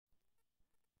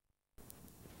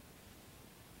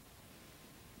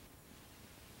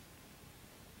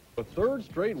A third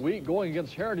straight week going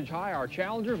against Heritage High, our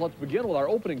challengers. Let's begin with our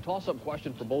opening toss-up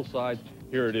question for both sides.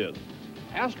 Here it is.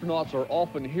 Astronauts are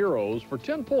often heroes. For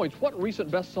 10 points, what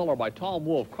recent bestseller by Tom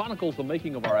Wolfe chronicles the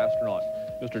making of our astronaut?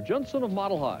 Mr. Jensen of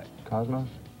Model High. Cosmos.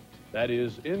 That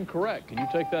is incorrect. Can you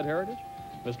take that, Heritage?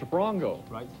 Mr. Parangao.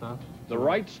 Right Stuff. The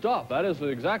Right Stuff. That is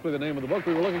exactly the name of the book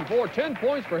we were looking for. 10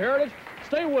 points for Heritage.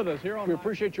 Stay with us here on We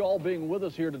appreciate you all being with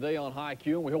us here today on High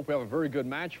Q, and we hope we have a very good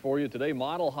match for you today.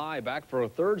 Model High back for a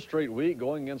third straight week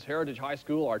going against Heritage High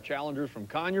School, our challengers from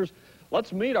Conyers.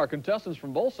 Let's meet our contestants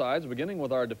from both sides, beginning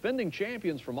with our defending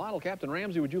champions from Model. Captain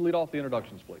Ramsey, would you lead off the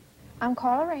introductions, please? I'm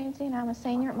Carla Ramsey, and I'm a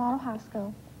senior at Model High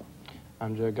School.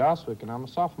 I'm Joe Goswick, and I'm a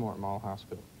sophomore at Model High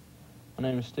School. My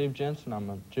name is Steve Jensen. I'm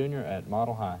a junior at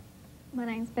Model High. My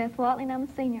name's Beth Watley, and I'm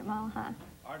a senior at Model High.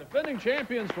 Our defending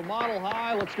champions from Model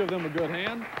High, let's give them a good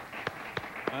hand.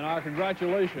 And our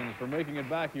congratulations for making it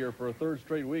back here for a third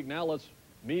straight week. Now let's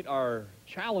meet our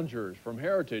challengers from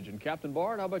Heritage. And Captain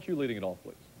Bard, how about you leading it off,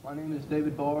 please? My name is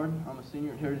David Bard. I'm a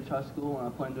senior at Heritage High School, and I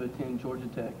plan to attend Georgia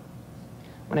Tech.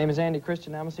 My name is Andy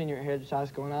Christian. I'm a senior at Heritage High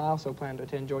School, and I also plan to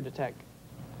attend Georgia Tech.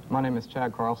 My name is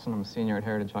Chad Carlson. I'm a senior at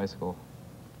Heritage High School.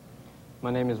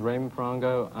 My name is Raymond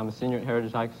Parangao. I'm a senior at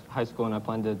Heritage High School, and I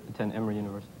plan to attend Emory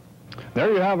University.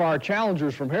 There you have our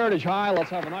challengers from Heritage High. Let's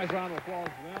have a nice round of applause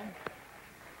for them.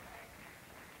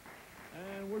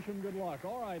 And wish them good luck.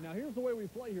 All right, now here's the way we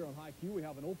play here on High Q. We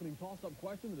have an opening toss-up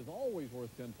question that is always worth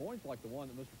 10 points, like the one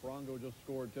that Mr. Parangao just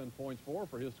scored 10 points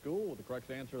for his school with the correct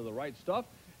answer to the right stuff.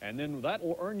 And then that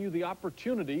will earn you the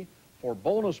opportunity for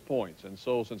bonus points. And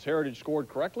so since Heritage scored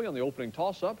correctly on the opening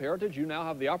toss-up, Heritage, you now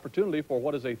have the opportunity for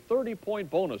what is a 30-point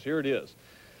bonus. Here it is.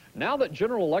 Now that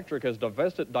General Electric has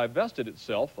divested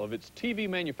itself of its TV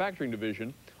manufacturing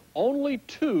division, only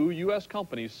 2 U.S.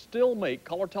 companies still make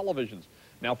color televisions.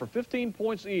 Now for 15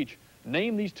 points each,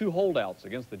 name these 2 holdouts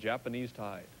against the Japanese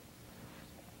Tide.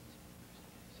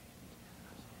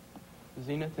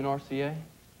 Zenith and RCA.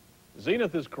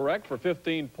 Zenith is correct for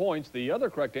 15 points. The other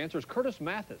correct answer is Curtis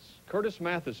Mathis. Curtis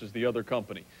Mathis is the other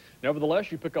company.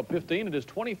 Nevertheless, you pick up 15. It is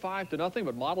 25-0,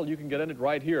 but Model, you can get in it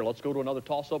right here. Let's go to another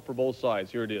toss-up for both sides.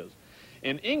 Here it is.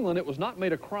 In England, it was not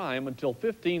made a crime until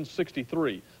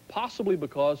 1563, possibly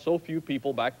because so few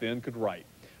people back then could write.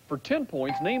 For 10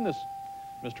 points, name this,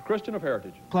 Mr. Christian of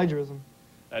Heritage. Plagiarism.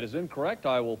 That is incorrect.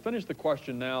 I will finish the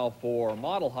question now for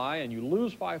Model High, and you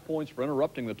lose 5 points for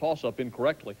interrupting the toss-up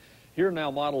incorrectly. Here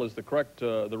now, Model, is the correct,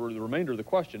 the remainder of the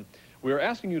question. We are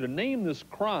asking you to name this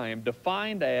crime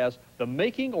defined as the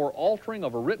making or altering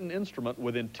of a written instrument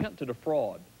with intent to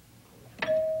defraud.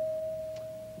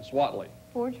 Ms. Watley.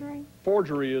 Forgery.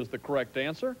 Forgery is the correct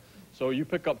answer. So you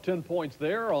pick up 10 points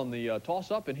there on the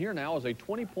toss-up, and here now is a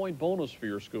 20-point bonus for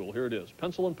your school. Here it is.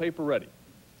 Pencil and paper ready.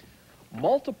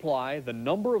 Multiply the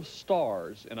number of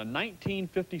stars in a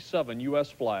 1957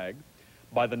 U.S. flag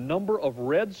by the number of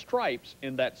red stripes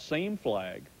in that same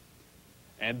flag,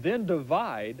 and then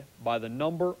divide by the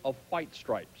number of white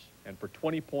stripes. And for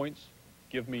 20 points,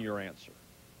 give me your answer.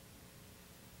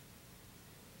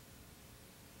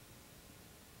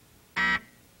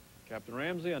 Captain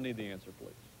Ramsey, I need the answer,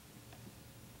 please.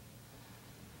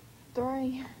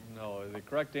 3. No, the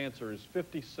correct answer is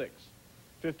 56.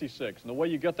 56. And the way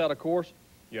you get that, of course,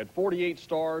 you had 48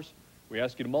 stars. We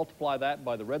ask you to multiply that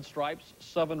by the red stripes,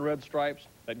 7 red stripes.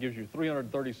 That gives you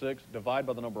 336. Divide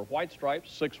by the number of white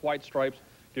stripes, 6 white stripes,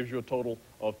 gives you a total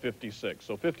of 56.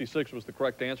 So 56 was the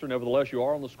correct answer. Nevertheless, you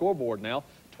are on the scoreboard now,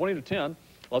 20-10.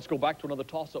 Let's go back to another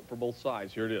toss-up for both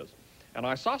sides. Here it is. An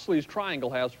isosceles triangle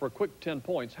has, for a quick 10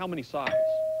 points, how many sides?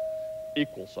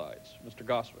 Equal sides. Mr.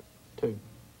 Goswick. 2.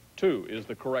 2 is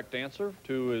the correct answer.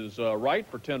 2 is right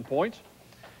for 10 points.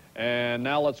 And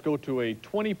now let's go to a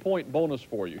 20-point bonus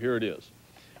for you. Here it is.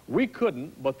 We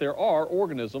couldn't, but there are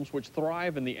organisms which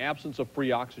thrive in the absence of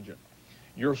free oxygen.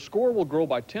 Your score will grow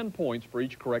by 10 points for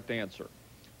each correct answer.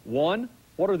 1,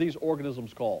 what are these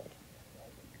organisms called?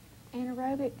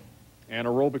 Anaerobic.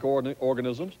 Anaerobic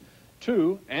organisms.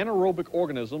 2, anaerobic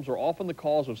organisms are often the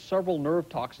cause of several nerve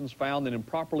toxins found in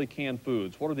improperly canned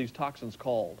foods. What are these toxins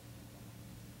called?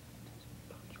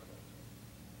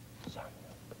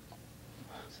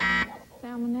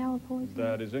 Salmonella poisoning.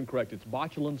 That is incorrect. It's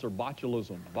botulins or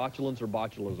botulism. Botulins or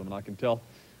botulism. And I can tell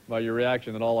by your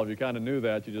reaction that all of you kind of knew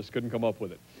that. You just couldn't come up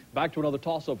with it. Back to another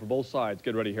toss-up for both sides.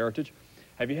 Get ready, Heritage.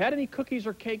 Have you had any cookies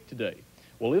or cake today?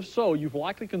 Well, if so, you've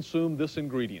likely consumed this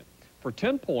ingredient. For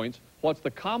 10 points, what's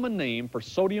the common name for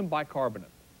sodium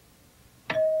bicarbonate?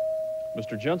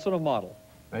 Mr. Jensen of Model.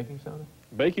 Baking soda.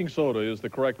 Baking soda is the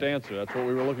correct answer. That's what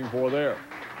we were looking for there.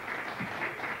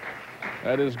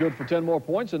 That is good for 10 more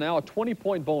points, and now a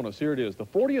 20-point bonus. Here it is. The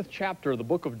 40th chapter of the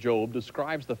book of Job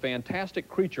describes the fantastic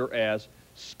creature as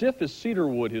stiff as cedar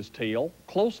wood his tail,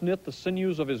 close-knit the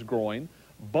sinews of his groin,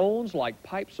 bones like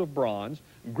pipes of bronze,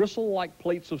 gristle like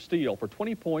plates of steel. For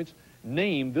 20 points,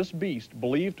 name this beast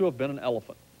believed to have been an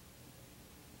elephant.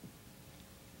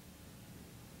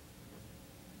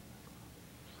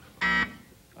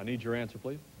 I need your answer,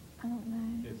 please. I don't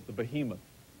know. It's the behemoth.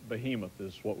 Behemoth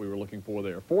is what we were looking for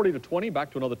there. 40 to 20, back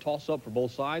to another toss-up for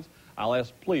both sides. I'll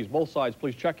ask, please, both sides,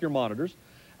 please check your monitors.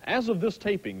 As of this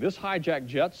taping, this hijacked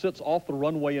jet sits off the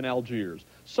runway in Algiers.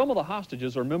 Some of the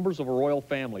hostages are members of a royal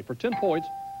family. For 10 points,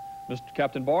 Mr.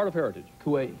 Captain Bard of Heritage.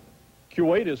 Kuwait.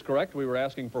 Kuwait is correct. We were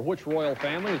asking for which royal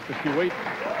family. It's the Kuwait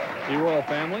royal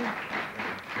family.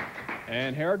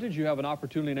 And Heritage, you have an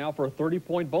opportunity now for a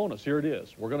 30-point bonus. Here it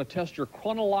is. We're going to test your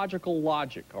chronological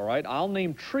logic, all right? I'll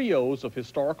name trios of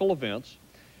historical events,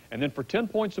 and then for 10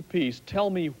 points apiece, tell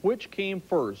me which came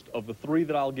first of the three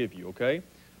that I'll give you, okay?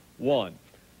 1,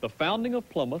 the founding of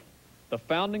Plymouth, the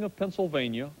founding of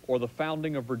Pennsylvania, or the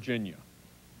founding of Virginia.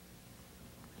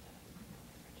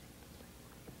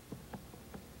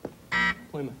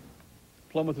 Plymouth.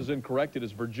 Plymouth is incorrect. It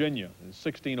is Virginia in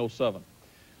 1607.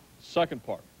 Second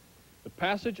part. The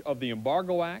passage of the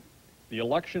Embargo Act, the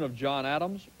election of John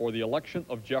Adams, or the election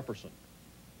of Jefferson.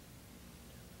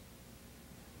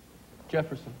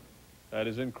 Jefferson. That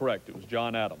is incorrect. It was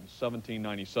John Adams,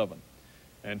 1797.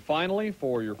 And finally,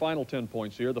 for your final 10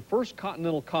 points here, the First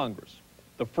Continental Congress,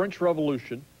 the French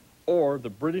Revolution, or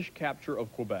the British capture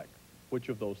of Quebec. Which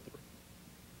of those three?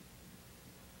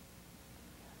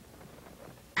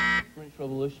 French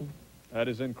Revolution. That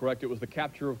is incorrect. It was the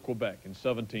capture of Quebec in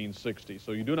 1760.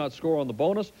 So you do not score on the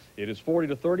bonus. It is 40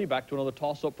 to 30. Back to another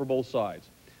toss-up for both sides.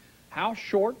 How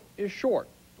short is short?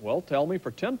 Well, tell me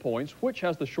for 10 points, which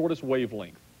has the shortest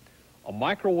wavelength? A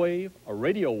microwave, a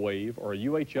radio wave, or a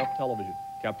UHF television?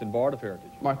 Captain Bard of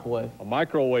Heritage. Microwave. A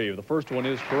microwave. The first one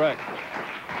is correct.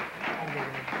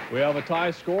 We have a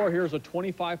tie score. Here's a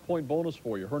 25-point bonus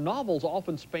for you. Her novels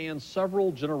often span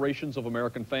several generations of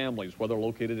American families, whether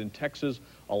located in Texas,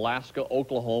 Alaska,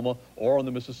 Oklahoma, or on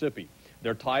the Mississippi.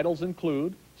 Their titles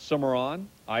include Cimarron,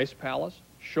 Ice Palace,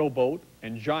 Showboat,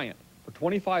 and Giant. For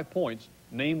 25 points,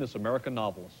 name this American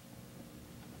novelist.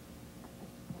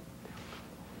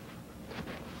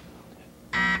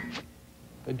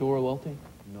 Adora Welty.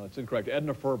 No, it's incorrect.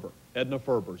 Edna Ferber. Edna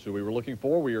Ferber is who we were looking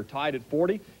for. We are tied at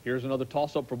 40. Here's another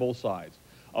toss-up for both sides.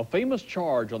 A famous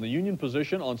charge on the Union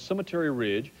position on Cemetery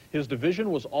Ridge, his division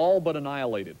was all but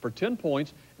annihilated. For 10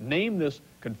 points, name this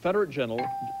Confederate general,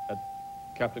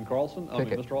 Captain Carlson,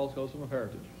 Pickett. Mr. Carlson of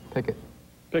Heritage. Pickett.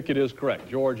 Pickett is correct.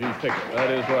 George E. Pickett.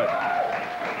 That is right.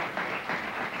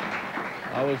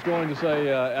 I was going to say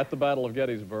at the Battle of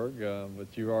Gettysburg, but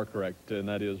you are correct, and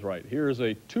that is right. Here's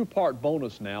a two-part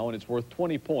bonus now, and it's worth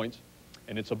 20 points,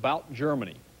 and it's about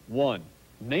Germany. 1,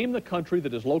 name the country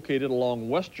that is located along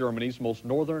West Germany's most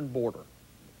northern border.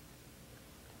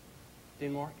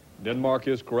 Denmark. Denmark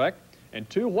is correct. And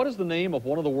 2, what is the name of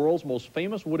one of the world's most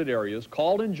famous wooded areas,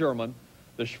 called in German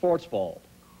the Schwarzwald?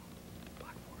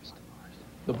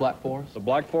 The Black Forest. The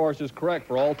Black Forest is correct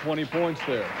for all 20 points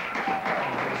there.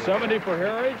 70 for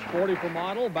Heritage, 40 for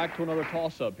Model. Back to another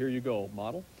toss-up. Here you go,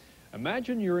 Model.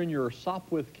 Imagine you're in your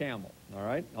Sopwith Camel, all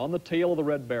right, on the tail of the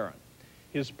Red Baron.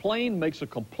 His plane makes a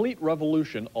complete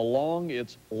revolution along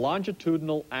its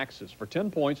longitudinal axis. For 10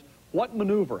 points, what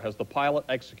maneuver has the pilot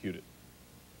executed?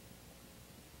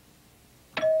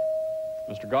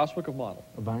 Mr. Goswick of Model.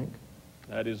 A bank.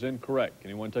 That is incorrect.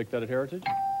 Can anyone take that at Heritage?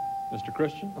 Mr.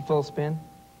 Christian? A full spin.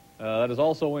 That is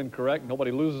also incorrect.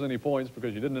 Nobody loses any points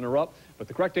because you didn't interrupt. But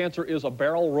the correct answer is a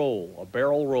barrel roll. A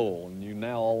barrel roll. And you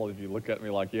now, all of you look at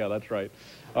me like, yeah, that's right.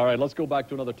 All right, let's go back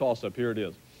to another toss-up. Here it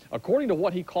is. According to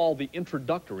what he called the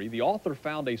introductory, the author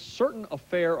found a certain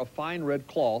affair of fine red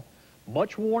cloth,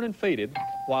 much worn and faded,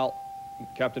 while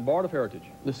Captain Bard of Heritage.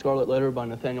 The Scarlet Letter by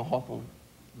Nathaniel Hawthorne.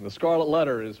 The Scarlet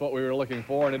Letter is what we were looking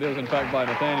for, and it is, in fact, by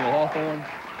Nathaniel Hawthorne.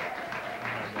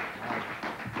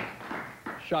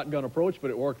 Shotgun approach,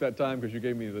 but it worked that time because you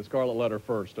gave me the Scarlet Letter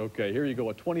first. Okay, here you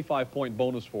go, a 25-point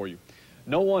bonus for you.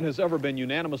 No one has ever been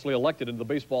unanimously elected into the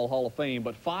Baseball Hall of Fame,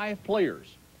 but 5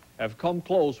 players have come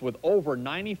close with over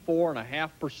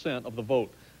 94.5% of the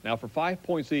vote. Now, for 5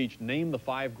 points each, name the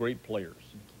 5 great players.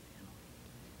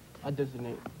 I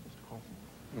designate Mr. Carlson.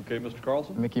 Okay, Mr.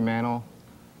 Carlson? Mickey Mantle,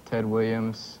 Ted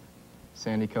Williams,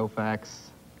 Sandy Koufax,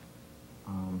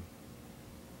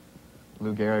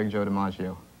 Lou Gehrig, Joe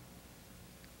DiMaggio.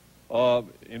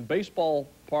 In baseball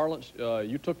parlance,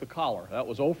 you took the collar. That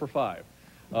was 0 for 5.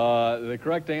 The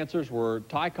correct answers were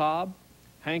Ty Cobb,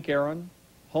 Hank Aaron,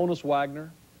 Honus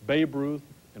Wagner, Babe Ruth,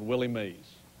 and Willie Mays.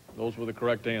 Those were the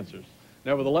correct answers.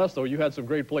 Nevertheless, though, you had some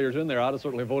great players in there. I'd have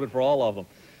certainly voted for all of them.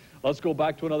 Let's go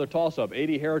back to another toss-up.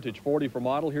 80 Heritage, 40 for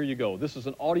Model. Here you go. This is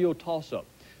an audio toss-up.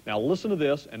 Now listen to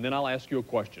this, and then I'll ask you a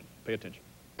question. Pay attention.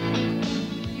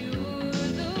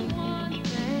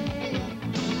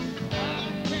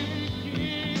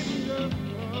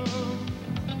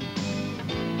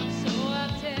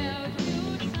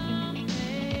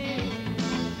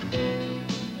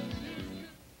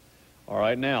 All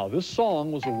right, now, this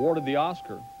song was awarded the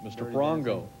Oscar, Mr.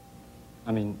 Parangao.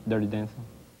 Dirty Dancing.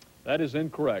 That is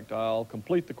incorrect. I'll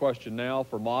complete the question now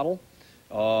for Model,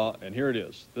 and here it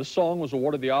is. This song was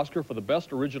awarded the Oscar for the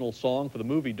Best Original Song for the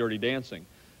movie Dirty Dancing.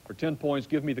 For 10 points,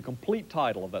 give me the complete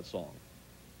title of that song.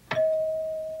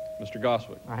 Mr.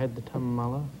 Goswick. I Had the Time of My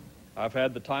Life. I've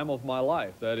Had the Time of My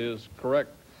Life. That is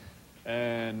correct.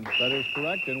 And that is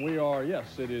correct, and we are,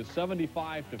 yes, it is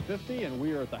 75-50, and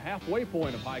we are at the halfway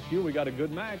point of High Q. We got a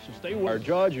good match, so stay with our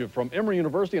judge from Emory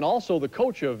University and also the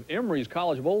coach of Emory's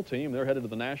College Bowl team. They're headed to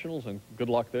the Nationals, and good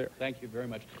luck there. Thank you very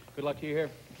much. Good luck to you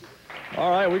here. All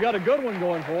right, we got a good one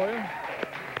going for you.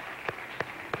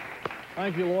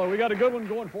 Thank you, Lloyd. We got a good one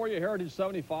going for you, Heritage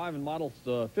 75 and Models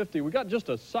 50. We got just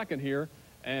a second here,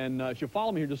 and if you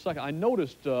follow me here just a second, I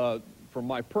noticed from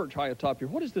my perch high atop here,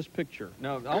 what is this picture?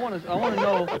 Now, I want to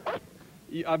know,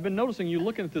 I've been noticing you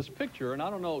looking at this picture, and I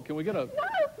don't know, can we get a,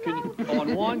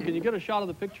 on one, can you get a shot of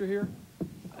the picture here?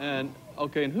 And,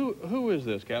 okay, and who is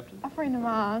this, Captain? A friend of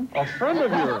mine. A friend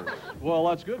of yours. Well,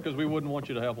 that's good, because we wouldn't want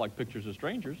you to have, like, pictures of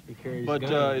strangers. But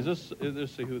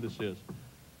let's see who this is.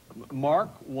 Mark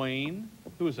Wayne,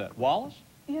 who is that, Wallace?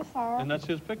 Yes, sir. And that's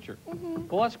his picture.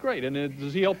 Well, that's great. And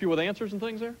does he help you with answers and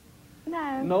things there?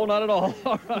 No. No, not at all.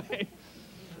 All right.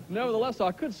 Nevertheless,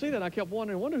 I could see that, and I kept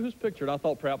wondering, whose picture, and I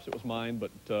thought perhaps it was mine,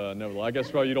 but nevertheless, I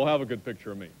guess, well, you don't have a good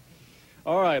picture of me.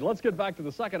 All right, let's get back to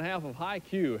the second half of High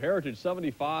Q, Heritage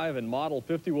 75 and Model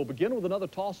 50. We'll begin with another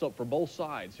toss-up for both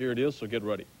sides. Here it is, so get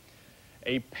ready.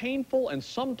 A painful and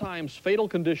sometimes fatal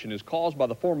condition is caused by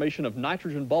the formation of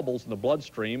nitrogen bubbles in the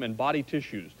bloodstream and body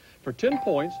tissues. For 10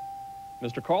 points,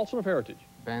 Mr. Carlson of Heritage.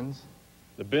 Benz.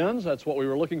 The bends, that's what we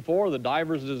were looking for. The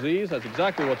diver's disease, that's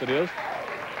exactly what it is.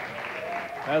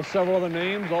 Has several other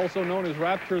names, also known as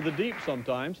rapture of the deep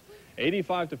sometimes.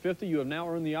 85-50, you have now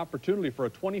earned the opportunity for a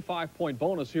 25-point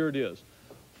bonus. Here it is.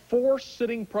 4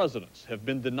 sitting presidents have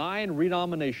been denied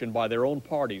renomination by their own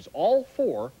parties. All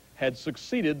 4 had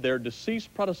succeeded their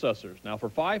deceased predecessors. Now, for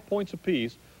 5 points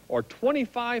apiece, or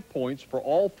 25 points for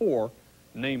all 4,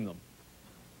 name them.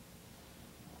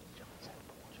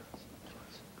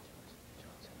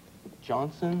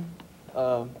 Johnson,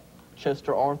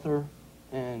 Chester Arthur,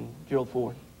 and Gerald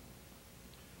Ford.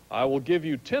 I will give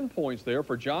you 10 points there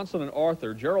for Johnson and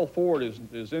Arthur. Gerald Ford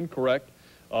is incorrect.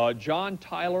 John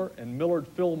Tyler and Millard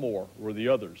Fillmore were the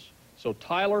others. So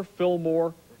Tyler,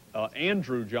 Fillmore,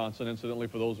 Andrew Johnson, incidentally,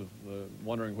 for those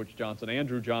wondering which Johnson,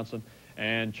 Andrew Johnson,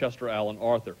 and Chester Allen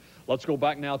Arthur. Let's go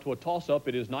back now to a toss-up.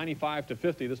 It is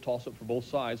 95-50, this toss-up for both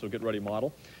sides, so get ready,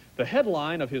 Model. The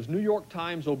headline of his New York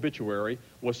Times obituary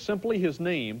was simply his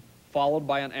name, followed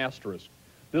by an asterisk.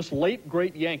 This late,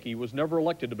 great Yankee was never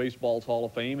elected to baseball's Hall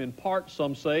of Fame, in part,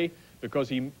 some say, because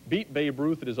he beat Babe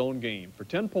Ruth at his own game. For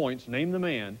 10 points, name the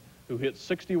man who hit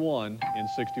 61 in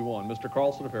 61. Mr.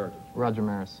 Carlson of Heritage. Roger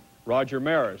Maris. Roger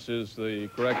Maris is the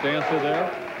correct answer there.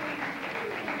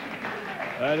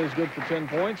 That is good for 10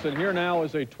 points. And here now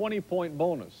is a 20-point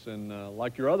bonus. And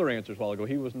like your other answers a while ago,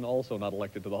 he was also not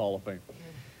elected to the Hall of Fame.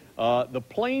 The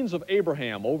Plains of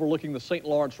Abraham, overlooking the St.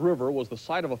 Lawrence River, was the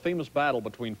site of a famous battle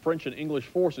between French and English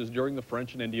forces during the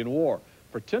French and Indian War.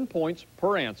 For 10 points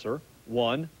per answer,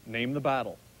 1, name the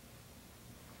battle.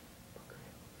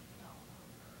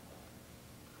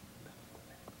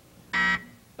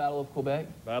 Battle of Quebec.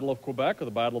 Battle of Quebec, or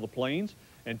the Battle of the Plains.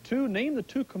 And 2, name the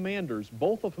 2 commanders,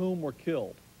 both of whom were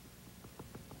killed.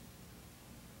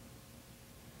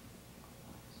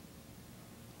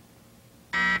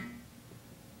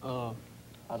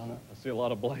 I don't know. I see a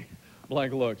lot of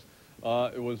blank looks.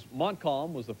 It was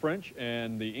Montcalm was the French,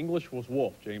 and the English was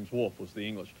Wolfe. James Wolfe was the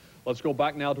English. Let's go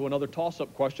back now to another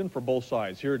toss-up question for both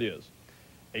sides. Here it is.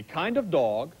 A kind of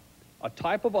dog, a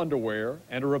type of underwear,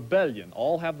 and a rebellion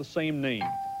all have the same name.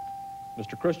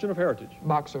 Mr. Christian of Heritage.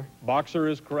 Boxer. Boxer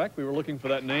is correct. We were looking for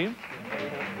that name.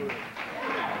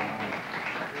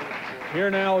 Here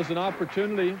now is an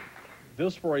opportunity,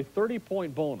 this for a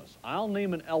 30-point bonus. I'll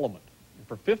name an element.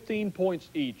 For 15 points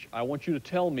each, I want you to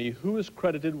tell me who is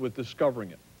credited with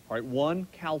discovering it. All right, 1,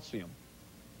 calcium.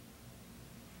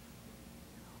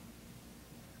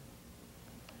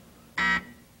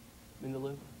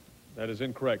 Mindaloo. That is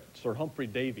incorrect. Sir Humphrey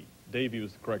Davy Davy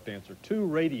was the correct answer. 2,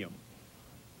 radium.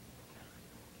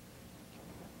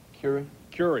 Curie.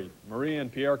 Curie, Marie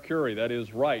and Pierre Curie, that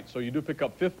is right. So you do pick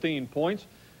up 15 points,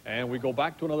 and we go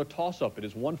back to another toss-up. It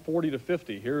is 140 to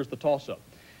 50. Here's the toss-up.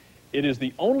 It is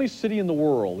the only city in the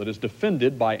world that is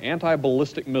defended by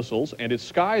anti-ballistic missiles, and its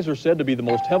skies are said to be the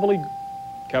most heavily...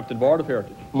 Captain Bard of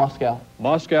Heritage. Moscow.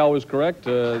 Moscow is correct.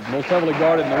 Most heavily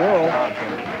guarded in the world.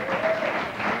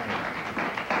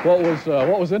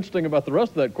 What was interesting about the rest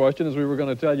of that question is we were going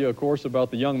to tell you, of course,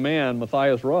 about the young man,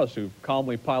 Matthias Russ, who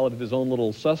calmly piloted his own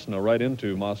little Cessna right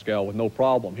into Moscow with no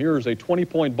problem. Here's a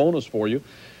 20-point bonus for you.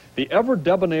 The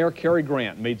ever-debonair Cary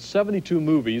Grant made 72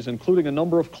 movies, including a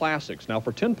number of classics. Now,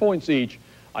 for 10 points each,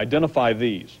 identify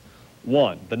these.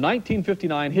 1, the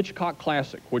 1959 Hitchcock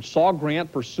classic, which saw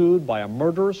Grant pursued by a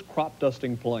murderous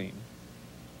crop-dusting plane.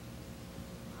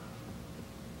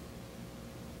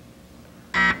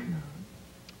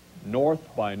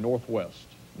 North by Northwest.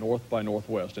 North by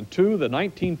Northwest. And 2, the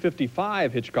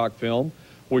 1955 Hitchcock film,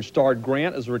 which starred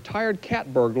Grant as a retired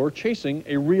cat burglar chasing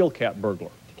a real cat burglar.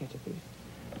 To Catch a Thief.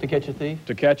 To Catch a Thief.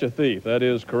 To Catch a Thief. That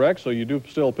is correct. So you do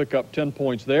still pick up 10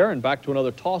 points there, and back to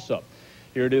another toss-up.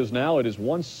 Here it is now. It is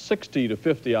 160 to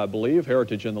 50, I believe.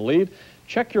 Heritage in the lead.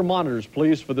 Check your monitors,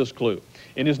 please, for this clue.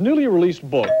 In his newly released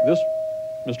book,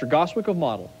 Mr. Goswick of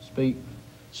Model.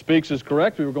 Speaks is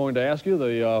correct. We were going to ask you.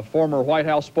 The former White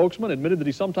House spokesman admitted that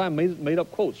he sometimes made up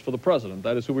quotes for the president.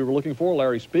 That is who we were looking for,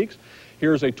 Larry Speaks.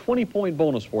 Here's a 20-point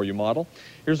bonus for you, Model.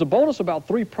 Here's a bonus about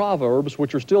 3 proverbs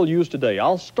which are still used today.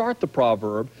 I'll start the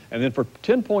proverb, and then for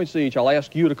 10 points each, I'll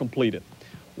ask you to complete it.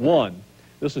 1,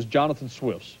 this is Jonathan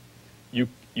Swift's.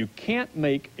 You can't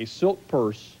make a silk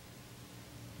purse.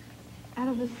 Out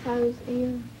of a sow's ear.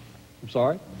 I'm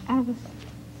sorry? Out of a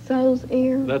sow's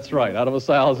ear. That's right, out of a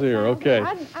sow's ear. Okay.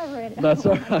 I read it. That's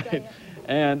all right.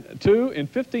 And 2, in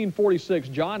 1546,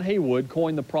 John Haywood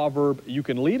coined the proverb, you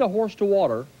can lead a horse to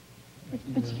water.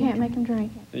 But you can't make him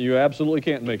drink it. You absolutely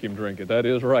can't make him drink it. That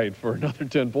is right. For another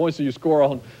 10 points, so you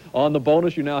score on the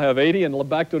bonus. You now have 80, and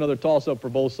back to another toss-up for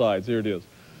both sides. Here it is.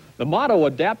 The motto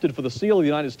adapted for the seal of the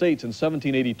United States in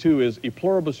 1782 is E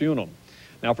pluribus unum.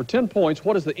 Now, for 10 points,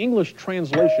 what is the English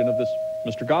translation of this,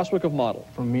 Mr. Goswick of Model?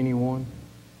 From many one.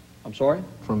 I'm sorry?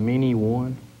 From many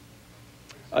one.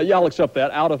 Yeah, I'll accept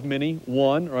that. Out of many,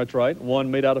 one. That's right.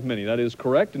 One made out of many. That is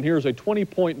correct. And here's a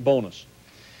 20-point bonus.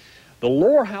 The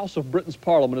lower house of Britain's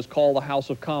Parliament is called the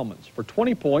House of Commons. For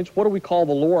 20 points, what do we call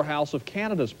the lower house of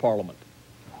Canada's Parliament?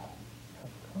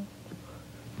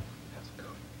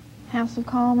 House of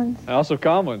Commons. House of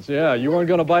Commons, yeah. You weren't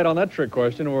going to bite on that trick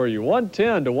question, were you?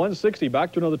 110 to 160,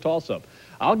 back to another toss-up.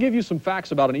 I'll give you some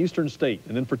facts about an eastern state,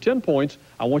 and then for 10 points,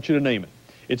 I want you to name it.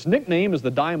 Its nickname is the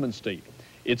Diamond State.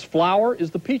 Its flower is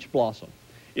the peach blossom.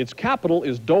 Its capital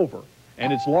is Dover,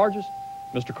 and its largest...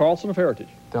 Mr. Carlson of Heritage.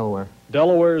 Delaware.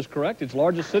 Delaware is correct. Its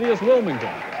largest city is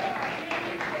Wilmington.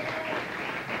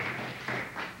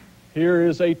 Here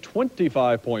is a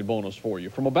 25-point bonus for you.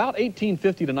 From about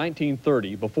 1850 to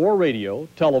 1930, before radio,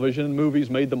 television, and movies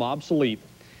made them obsolete,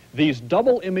 these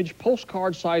double-image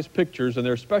postcard-sized pictures and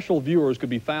their special viewers could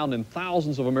be found in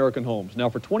thousands of American homes. Now,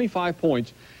 for 25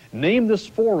 points, name this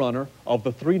forerunner of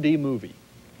the 3D movie.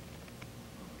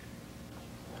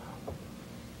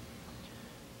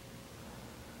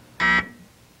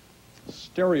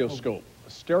 Stereoscope.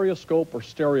 Stereoscope or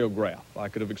stereograph. I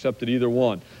could have accepted either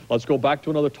one. Let's go back to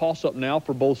another toss-up now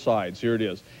for both sides. Here it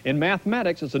is. In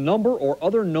mathematics, it's a number or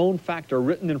other known factor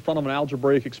written in front of an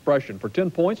algebraic expression. For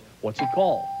 10 points, what's it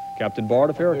called? Captain Bard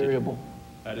of Heritage. Variable.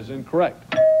 That is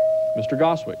incorrect. Mr.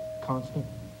 Goswick. Constant.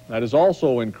 That is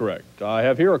also incorrect. I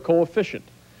have here a coefficient.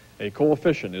 A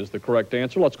coefficient is the correct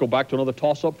answer. Let's go back to another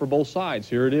toss-up for both sides.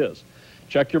 Here it is.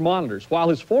 Check your monitors. While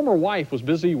his former wife was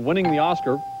busy winning the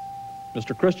Oscar,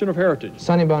 Mr. Christian of Heritage.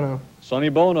 Sonny Bono. Sonny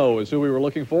Bono is who we were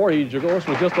looking for. He, of course,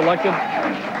 was just elected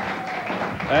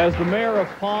as the mayor of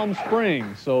Palm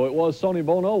Springs. So it was Sonny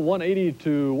Bono, 180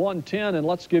 to 110. And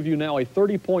let's give you now a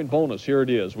 30-point bonus. Here it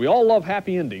is. We all love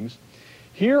happy endings.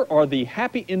 Here are the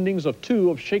happy endings of 2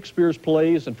 of Shakespeare's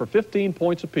plays. And for 15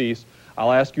 points apiece,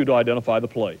 I'll ask you to identify the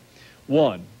play.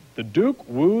 1, the Duke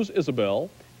woos Isabel.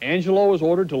 Angelo is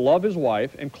ordered to love his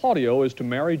wife. And Claudio is to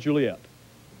marry Juliet.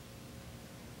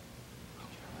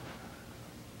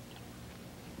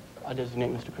 I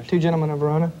designate Mr. Christian. 2 Gentlemen of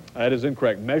Verona. That is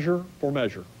incorrect. Measure for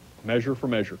measure. Measure for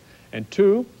measure. And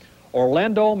 2,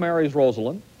 Orlando marries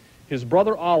Rosalind. His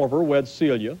brother Oliver weds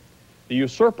Celia. The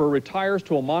usurper retires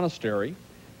to a monastery.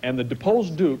 And the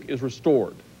deposed duke is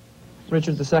restored.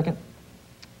 Richard II.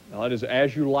 Now that is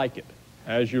As You Like It.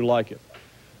 As You Like It.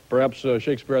 Perhaps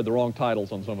Shakespeare had the wrong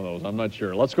titles on some of those. I'm not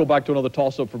sure. Let's go back to another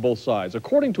toss-up for both sides.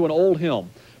 According to an old hymn,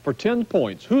 for 10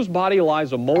 points. Whose body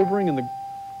lies a-moldering in the...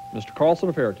 Mr. Carlson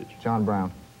of Heritage. John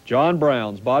Brown. John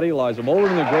Brown's body lies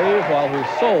a-moldering in the grave while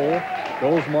his soul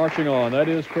goes marching on. That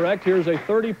is correct. Here's a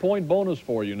 30-point bonus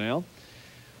for you now.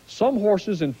 Some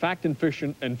horses, in fact and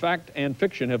fiction,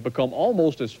 have become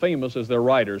almost as famous as their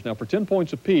riders. Now, for 10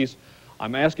 points apiece,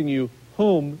 I'm asking you,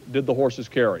 whom did the horses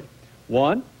carry?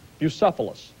 1,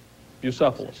 Bucephalus.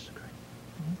 Bucephalus.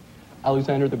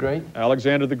 Alexander the Great.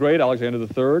 Alexander the Great, Alexander the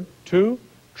Third. 2,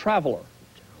 Traveler.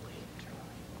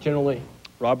 General Lee.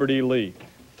 Robert E. Lee.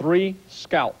 3,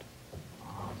 Scout.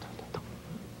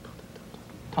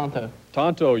 Tonto.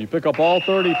 Tonto, you pick up all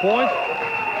 30 points.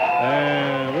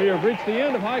 And we have reached the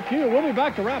end of High Q. We'll be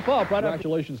back to wrap up.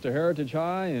 Congratulations to Heritage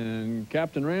High and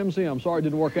Captain Ramsey. I'm sorry it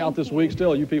didn't work out this week.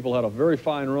 Still, you people had a very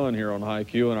fine run here on High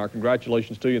Q, and our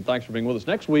congratulations to you, and thanks for being with us.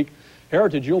 Next week,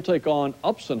 Heritage, you'll take on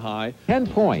Upson High. 10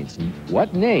 points.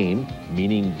 What name,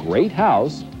 meaning great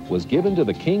house, was given to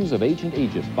the kings of ancient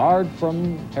Egypt, barred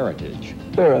from Heritage?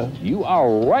 Pharaoh. You are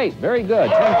right. Very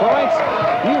good. 10 points.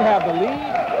 You have the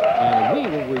lead. And we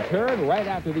will return right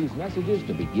after these messages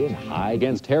to begin High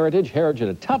against Heritage. Heritage had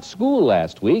a tough school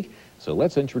last week. So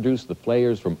let's introduce the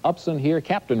players from Upson here.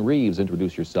 Captain Reeves,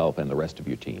 introduce yourself and the rest of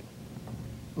your team.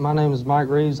 My name is Mike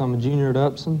Reeves. I'm a junior at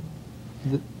Upson.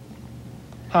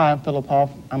 Hi, I'm Philip Hoff.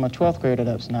 I'm a 12th grade at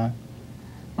Upson High.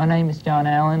 My name is John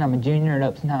Allen. I'm a junior at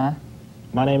Upson High.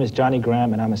 My name is Johnny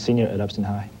Graham, and I'm a senior at Upson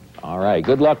High. All right,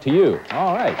 good luck to you.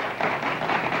 All right.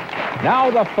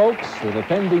 Now the folks, the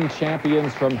defending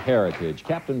champions from Heritage.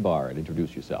 Captain Bard,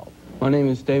 introduce yourself. My name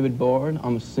is David Bard.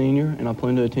 I'm a senior, and I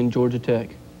plan to attend Georgia Tech.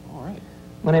 All right.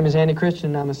 My name is Andy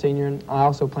Christian. I'm a senior, and I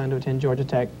also plan to attend Georgia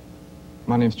Tech.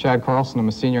 My name is Chad Carlson. I'm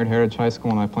a senior at Heritage High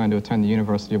School, and I plan to attend the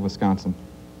University of Wisconsin.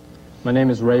 My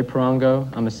name is Ray Parangao.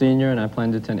 I'm a senior, and I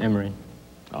plan to attend Emory.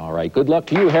 All right, good luck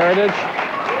to you, Heritage.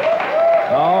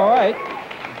 All right,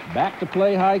 back to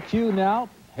play High Q now.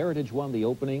 Heritage won the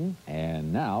opening,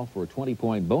 and now for a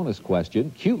 20-point bonus question.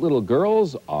 Cute little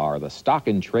girls are the stock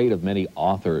and trade of many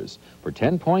authors. For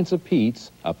 10 points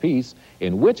apiece,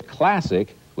 in which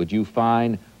classic would you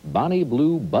find Bonnie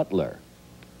Blue Butler?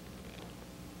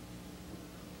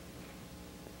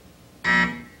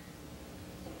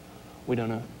 We don't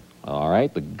know. All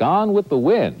right, the Gone with the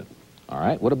Wind. All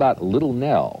right, what about Little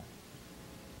Nell?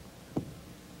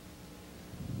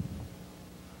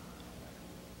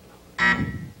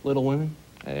 Little Women.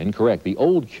 Incorrect. The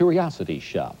Old Curiosity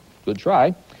Shop. Good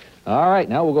try. All right,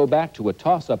 now we'll go back to a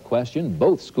toss-up question.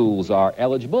 Both schools are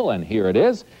eligible, and here it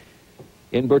is.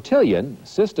 In Bertillon,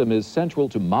 system is central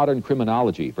to modern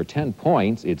criminology. For 10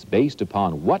 points, it's based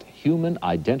upon what human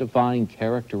identifying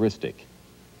characteristic?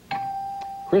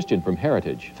 Christian from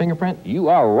Heritage. Fingerprint. You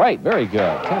are right. Very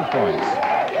good. 10 points.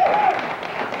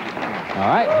 All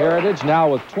right, Heritage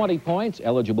now with 20 points,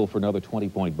 eligible for another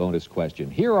 20-point bonus question.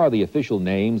 Here are the official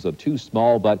names of two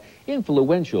small but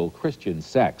influential Christian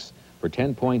sects. For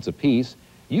 10 points apiece,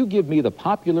 you give me the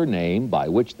popular name by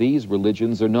which these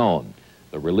religions are known.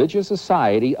 The Religious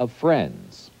Society of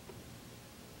Friends.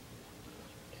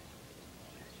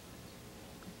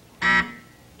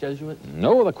 Jesuits.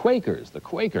 No, the Quakers. The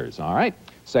Quakers, all right.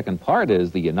 Second part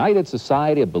is the United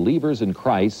Society of Believers in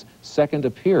Christ's Second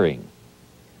Appearing.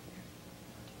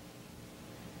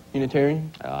 Unitarian?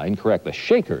 Incorrect. The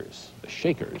Shakers. The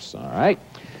Shakers. All right.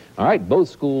 All right. Both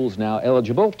schools now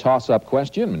eligible. Toss-up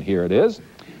question, and here it is.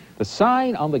 The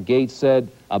sign on the gate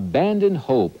said, "Abandon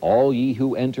hope, all ye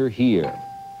who enter here."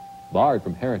 Bard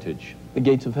from Heritage. The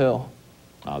Gates of Hell.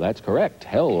 That's correct.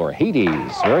 Hell or Hades.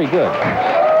 Very good.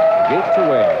 Gates to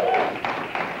where?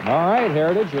 All right,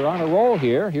 Heritage, you're on a roll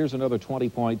here. Here's another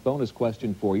 20-point bonus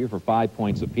question for you for 5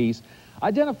 points apiece.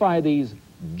 Identify these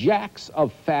jacks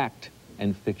of fact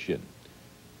and fiction.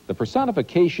 The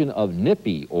personification of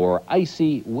nippy or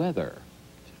icy weather.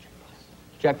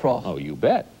 Jack Frost. Oh, you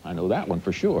bet. I know that one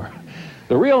for sure.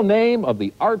 The real name of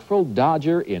the artful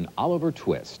dodger in Oliver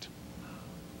Twist.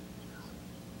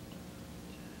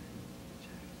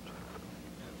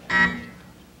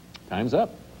 Time's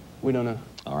up. We don't know.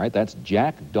 All right, that's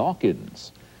Jack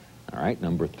Dawkins. All right,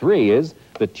 number 3 is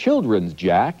the children's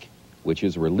Jack, which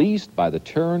is released by the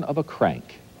turn of a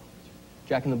crank.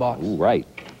 Jack in the Box. Ooh, right.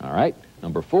 All right.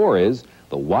 Number 4 is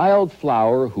the wild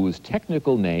flower whose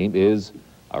technical name is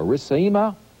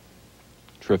Erythema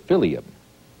trifilium.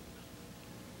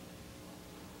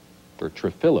 Or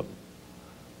trifilum.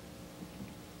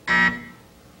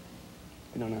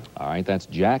 We don't know. All right, that's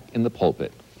Jack in the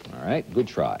Pulpit. All right, good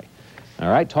try. All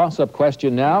right, toss-up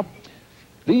question now.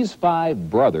 These 5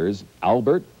 brothers,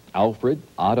 Albert, Alfred,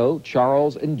 Otto,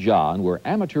 Charles, and John, were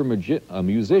amateur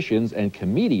musicians and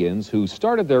comedians who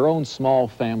started their own small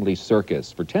family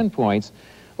circus. For 10 points,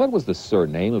 What was the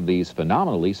surname of these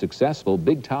phenomenally successful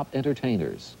big-top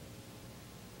entertainers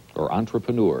or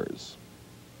entrepreneurs?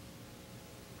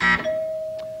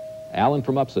 Alan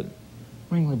from Upson.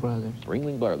 Ringling Brothers.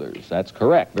 Ringling Brothers. That's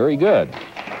correct. Very good.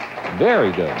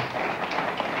 Very good.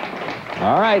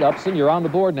 All right, Upson, you're on the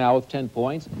board now with 10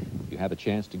 points. You have a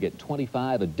chance to get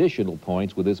 25 additional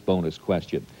points with this bonus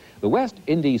question. The West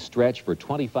Indies stretch for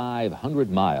 2,500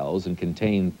 miles and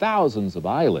contain thousands of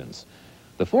islands.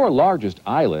 The 4 largest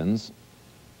islands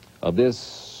of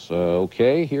this,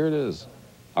 okay, here it is,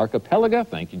 archipelago,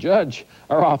 thank you, Judge,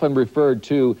 are often referred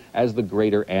to as the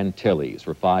Greater Antilles.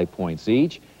 For 5 points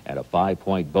each and a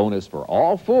 5-point bonus for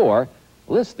all 4,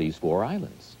 list these 4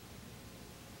 islands.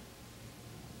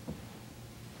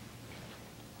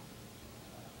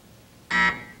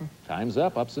 Time's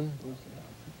up, Upson.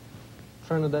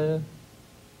 Trinidad.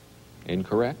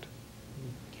 Incorrect.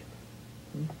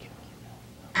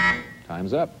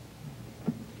 Time's up.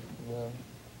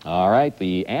 All right,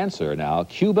 the answer now,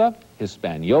 Cuba,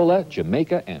 Hispaniola,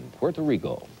 Jamaica, and Puerto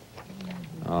Rico.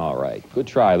 All right, good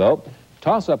try, though.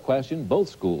 Toss-up question, both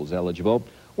schools eligible.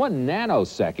 1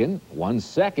 nanosecond, 1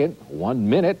 second, 1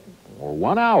 minute, or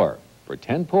 1 hour. For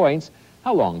 10 points,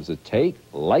 how long does it take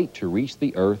light to reach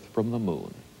the Earth from the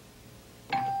moon?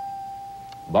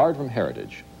 Bard from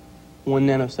Heritage. 1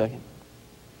 nanosecond.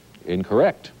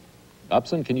 Incorrect.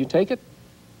 Upson, can you take it?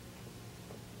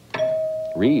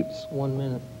 Reeves. 1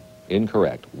 minute.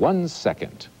 Incorrect. 1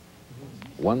 second.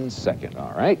 1 second,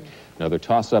 all right. Another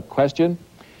toss-up question.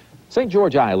 St.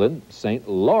 George Island, St.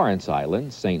 Lawrence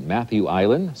Island, St. Matthew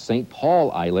Island, St.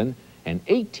 Paul Island, and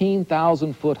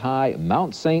 18,000-foot-high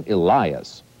Mount St.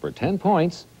 Elias. For 10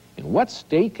 points, in what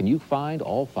state can you find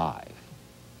all 5?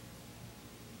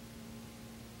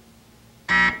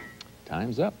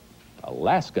 Time's up.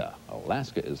 Alaska.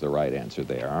 Alaska is the right answer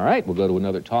there. All right, we'll go to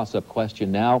another toss-up question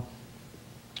now.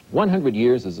 100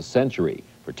 years is a century.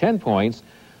 For 10 points,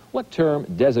 what term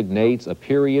designates a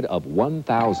period of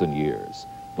 1,000 years?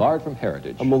 Bard from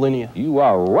Heritage. A millennia. You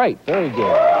are right. Very good.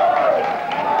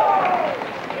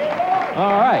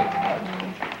 All right.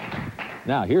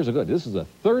 Now, here's a good. This is a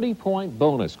 30-point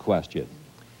bonus question.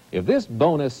 If this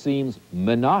bonus seems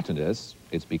monotonous,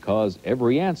 it's because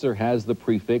every answer has the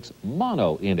prefix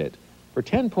mono in it. For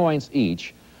 10 points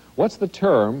each, what's the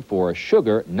term for a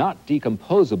sugar not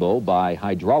decomposable by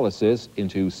hydrolysis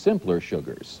into simpler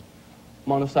sugars?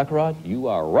 Monosaccharide. You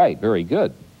are right. Very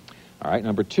good. All right,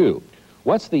 number 2.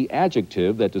 What's the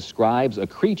adjective that describes a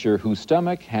creature whose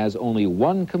stomach has only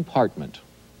 1 compartment?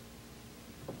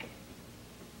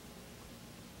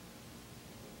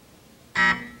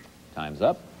 Time's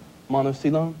up.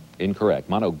 Monocoelom. Incorrect.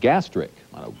 Monogastric.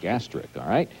 Monogastric, all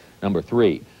right? Number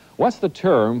 3. What's the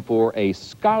term for a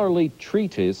scholarly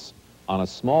treatise on a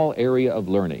small area of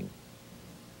learning?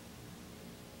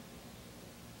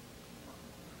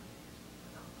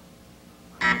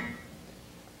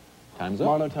 Time's up.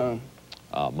 Monotone.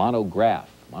 Monograph.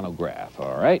 Monograph,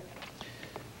 all right?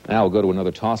 Now we'll go to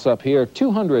another toss-up here.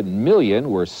 200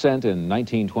 million were sent in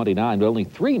 1929, but only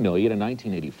 3 million in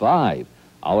 1985.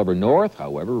 Oliver North,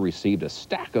 however, received a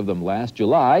stack of them last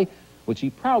July, which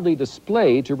he proudly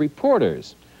displayed to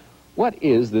reporters. What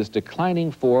is this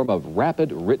declining form of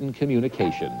rapid written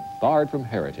communication? Bard from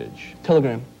Heritage.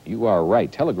 Telegram. You are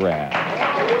right. Telegram.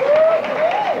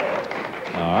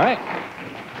 All right.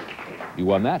 You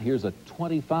won that. Here's a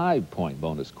 25-point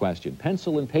bonus question.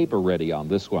 Pencil and paper ready on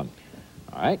this one.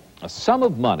 All right. A sum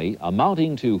of money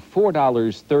amounting to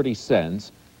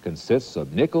 $4.30 consists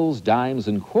of nickels, dimes,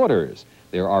 and quarters.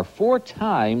 There are 4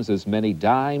 times as many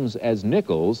dimes as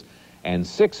nickels and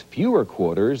 6 fewer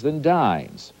quarters than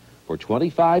dimes. For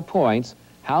 25 points,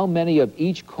 how many of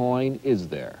each coin is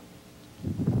there?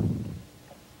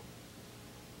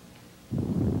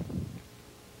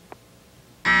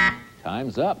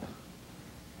 Time's up.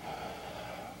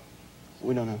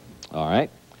 We don't know. All right.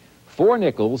 4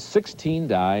 nickels, 16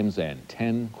 dimes, and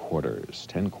 10 quarters.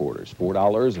 10 quarters,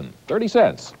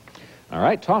 $4.30. All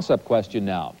right, toss-up question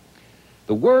now.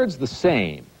 The word's the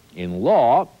same. In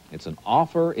law, it's an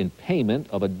offer in payment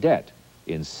of a debt.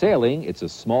 In sailing, it's a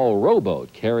small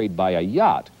rowboat carried by a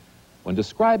yacht. When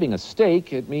describing a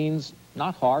steak, it means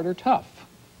not hard or tough.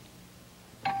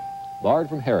 Bard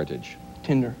from Heritage.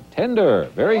 Tender. Tender.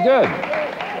 Very good.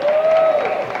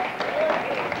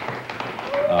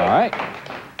 All right.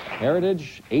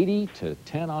 Heritage, 80 to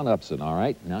 10 on Upson. All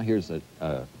right. Now here's a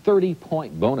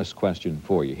 30-point bonus question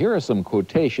for you. Here are some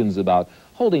quotations about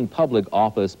holding public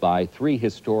office by 3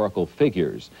 historical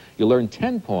figures. You'll earn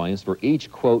 10 points for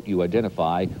each quote you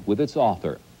identify with its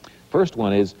author. First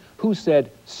one is, who said,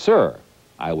 "Sir,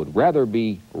 I would rather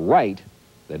be right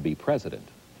than be president"?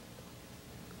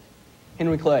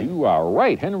 Henry Clay. You are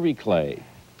right, Henry Clay.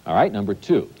 All right, number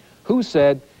 2. Who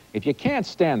said, if you can't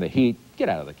stand the heat, get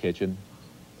out of the kitchen?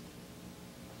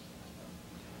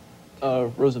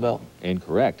 Roosevelt.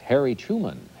 Incorrect. Harry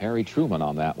Truman. Harry Truman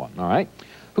on that one. All right.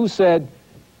 Who said,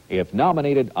 if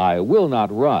nominated, I will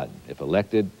not run. If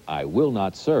elected, I will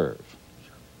not serve?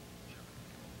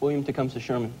 William Tecumseh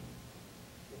Sherman.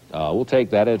 We'll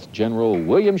take that as General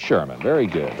William Sherman. Very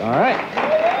good. All right.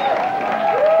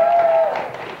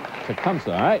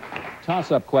 Tecumseh. All right.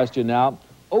 Toss-up question now.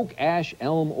 Oak, ash,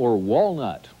 elm, or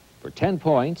walnut? For 10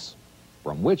 points,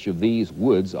 from which of these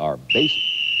woods are based...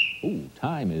 Ooh,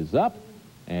 time is up.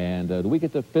 And do we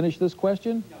get to finish this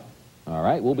question? No. All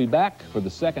right, we'll be back for the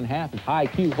second half of High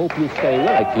Q. Hope you'll stay with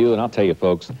High Q. And I'll tell you,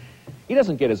 folks, he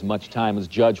doesn't get as much time as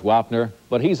Judge Wapner,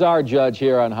 but he's our judge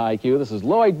here on High Q. This is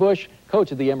Lloyd Bush,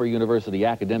 coach of the Emory University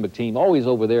academic team, always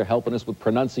over there helping us with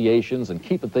pronunciations and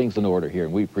keeping things in order here,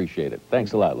 and we appreciate it.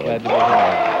 Thanks a lot, Lloyd. Glad to be here.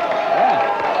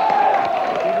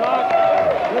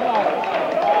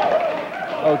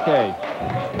 Okay.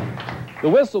 The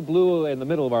whistle blew in the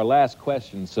middle of our last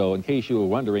question, so in case you were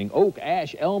wondering, oak,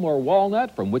 ash, elm, or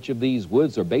walnut, from which of these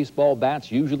woods are baseball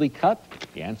bats usually cut?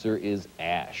 The answer is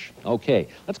ash. Okay,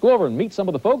 let's go over and meet some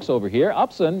of the folks over here.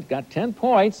 Upson got 10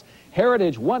 points.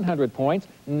 Heritage, 100 points.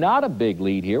 Not a big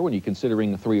lead here when you're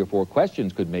considering 3 or 4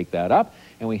 questions could make that up.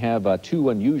 And we have 2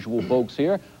 unusual folks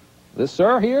here. This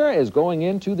sir here is going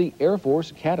into the Air Force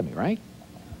Academy, right?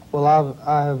 Well,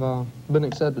 I have been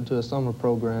accepted to a summer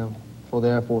program for the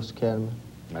Air Force Academy.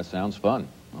 That sounds fun.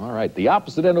 All right, the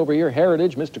opposite end over here,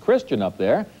 Heritage, Mr. Christian up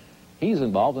there. He's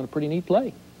involved in a pretty neat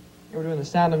play. We're doing the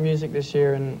Sound of Music this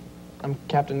year, and I'm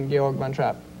Captain Georg Von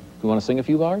Trapp. You want to sing a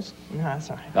few bars? No, that's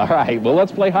all right. All right, well,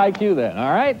 let's play High Q then,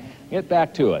 all right? Get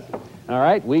back to it. All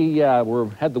right, we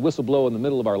had the whistle blow in the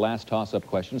middle of our last toss-up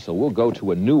question, so we'll go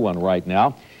to a new one right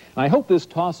now. I hope this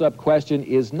toss-up question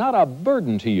is not a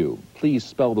burden to you. Please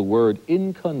spell the word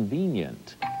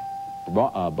inconvenient.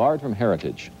 Bard from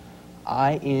Heritage.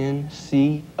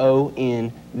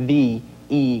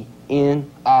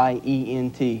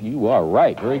 I-N-C-O-N-V-E-N-I-E-N-T. You are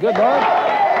right. Very good, Bard.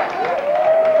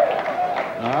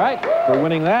 All right, for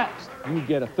winning that, you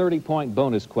get a 30-point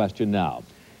bonus question now.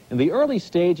 In the early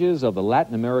stages of the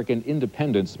Latin American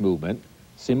independence movement,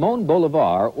 Simón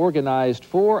Bolívar organized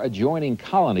 4 adjoining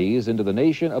colonies into the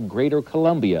nation of Greater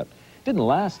Colombia. Didn't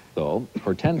last, though.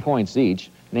 For 10 points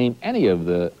each, name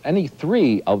any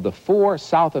 3 of the 4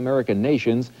 South American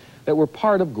nations that were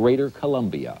part of Greater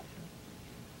Colombia.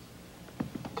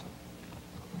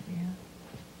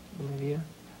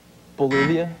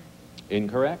 Bolivia.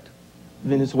 Incorrect.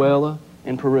 Venezuela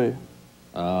and Peru.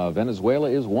 Venezuela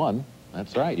is one.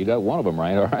 That's right. You got one of them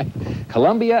right, all right.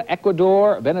 Colombia,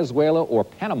 Ecuador, Venezuela, or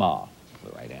Panama.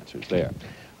 The right answer's there.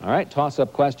 All right,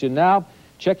 toss-up question now.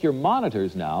 Check your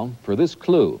monitors now for this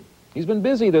clue. He's been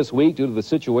busy this week due to the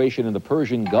situation in the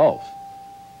Persian Gulf.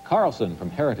 Carlson from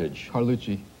Heritage.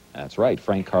 Carlucci. That's right,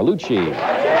 Frank Carlucci,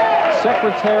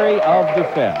 Secretary of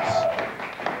Defense.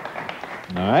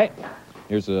 All right,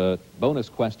 here's a bonus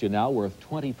question now worth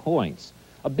 20 points.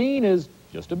 A bean is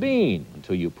just a bean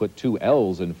until you put 2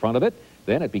 L's in front of it.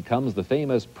 Then it becomes the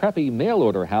famous preppy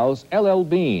mail-order house, LL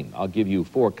Bean. I'll give you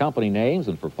 4 company names,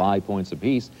 and for 5 points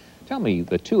apiece, tell me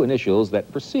the 2 initials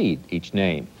that precede each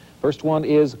name. First one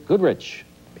is Goodrich.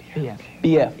 BF.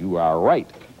 BF. You are right.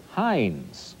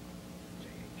 Heinz.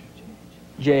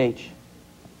 JH.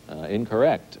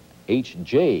 Incorrect.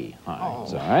 H.J.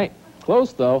 Heinz. All right.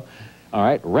 Close, though. All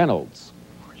right. Reynolds.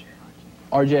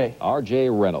 RJ. R.J.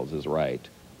 Reynolds is right.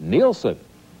 Nielsen.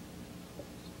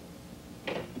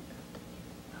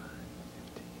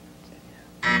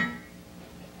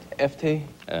 FT.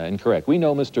 Incorrect. We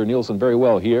know Mr. Nielsen very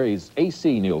well here. He's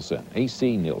A.C. Nielsen.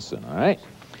 A.C. Nielsen, all right?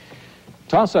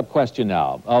 Toss-up question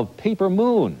now. Of Paper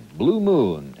Moon, Blue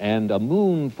Moon, and A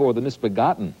Moon for the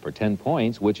Misbegotten for 10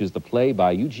 points, which is the play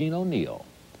by Eugene O'Neill.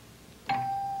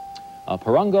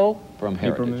 Parangao from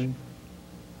Heritage. Paper Moon.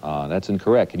 That's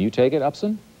incorrect. Can you take it,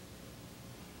 Upson?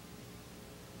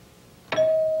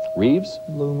 Reeves?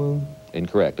 Blue Moon.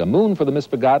 Incorrect. A Moon for the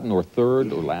Misbegotten, or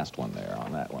third or last one there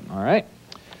on that one. All right.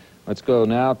 Let's go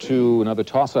now to another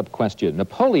toss-up question.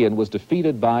 Napoleon was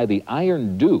defeated by the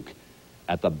Iron Duke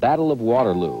at the Battle of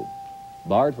Waterloo.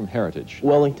 Bard from Heritage.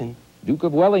 Wellington. Duke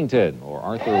of Wellington, or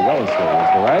Arthur Wellesley, is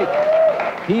the right.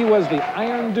 He was the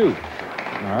Iron Duke.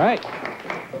 All right.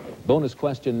 Bonus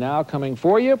question now coming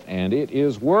for you, and it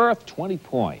is worth 20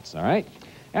 points. All right.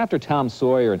 After Tom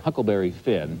Sawyer and Huckleberry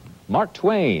Finn, Mark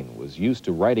Twain was used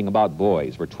to writing about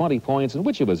boys. For 20 points, in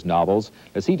which of his novels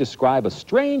does he describe a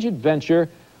strange adventure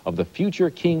of the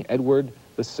future King Edward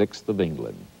VI of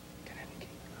England?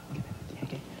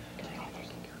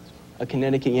 A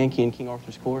Connecticut Yankee in King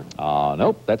Arthur's Court.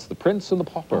 Nope, that's the Prince and the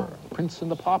Pauper. Prince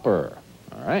and the Pauper.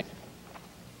 All right.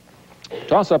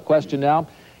 Toss-up question now.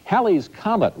 Halley's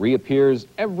Comet reappears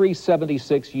every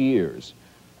 76 years.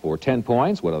 For 10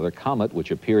 points, what other comet,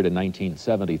 which appeared in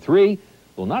 1973,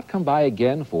 will not come by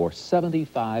again for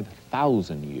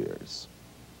 75,000 years?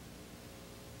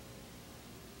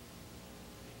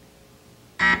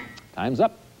 Time's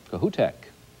up. Cahutek.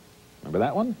 Remember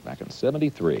that one? Back in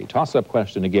 73. Toss-up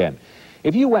question again.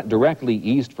 If you went directly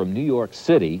east from New York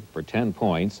City for 10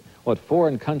 points, what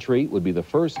foreign country would be the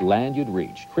first land you'd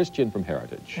reach? Christian from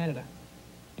Heritage. Canada.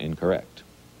 Incorrect.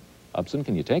 Upson,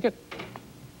 can you take it?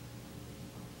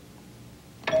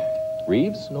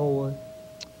 Reeves? Norway.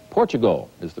 Portugal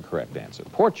is the correct answer.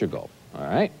 Portugal. All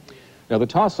right. Now the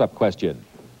toss-up question.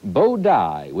 Bo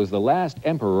Dai was the last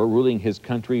emperor ruling his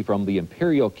country from the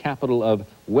imperial capital of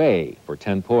Wei. For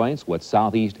 10 points, what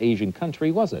Southeast Asian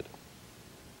country was it?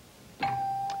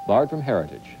 Bard from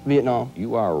Heritage. Vietnam.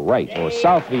 You are right, or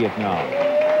South Vietnam.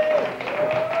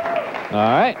 All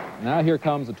right, now here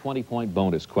comes a 20-point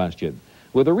bonus question.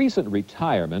 With the recent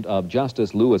retirement of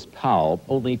Justice Lewis Powell,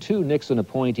 only 2 Nixon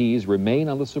appointees remain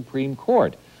on the Supreme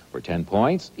Court. For 10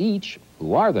 points each,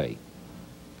 who are they?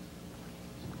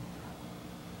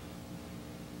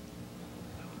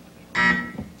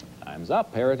 Time's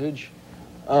up, Heritage.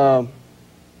 We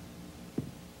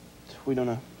don't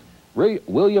know.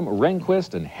 William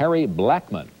Rehnquist and Harry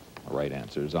Blackmun. The right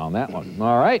answers on that one.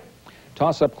 All right.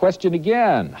 Toss-up question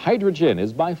again. Hydrogen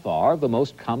is by far the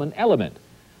most common element.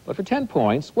 But for 10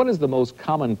 points, what is the most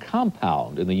common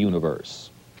compound in the universe?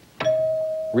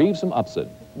 Reeves from Upson.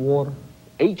 Water.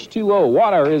 H2O.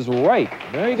 Water is right.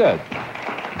 Very good.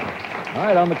 All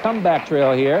right, on the comeback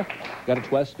trail here, got a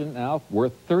question now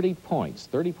worth 30 points.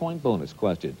 30-point bonus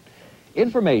question.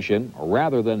 Information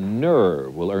rather than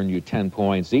nerve will earn you 10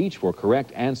 points each for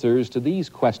correct answers to these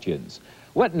questions.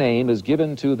 What name is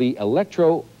given to the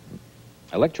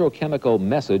electrochemical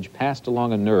message passed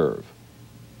along a nerve?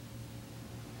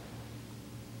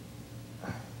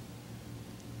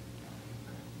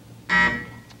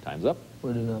 Time's up.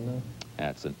 We do not know.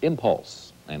 That's an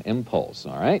impulse. An impulse,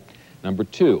 all right? Number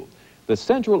 2. The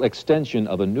central extension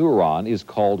of a neuron is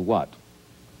called what?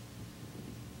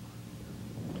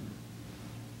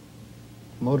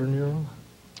 Motor neuron.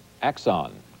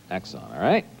 Axon. Axon, all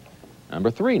right?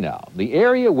 Number 3 now. The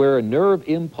area where a nerve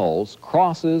impulse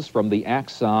crosses from the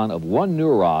axon of one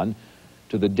neuron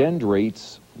to the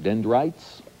dendrites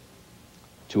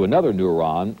to another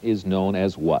neuron is known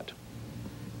as what?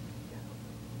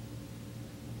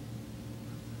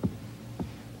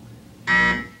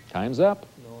 Time's up.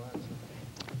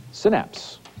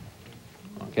 Synapse.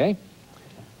 Okay?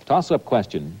 Toss-up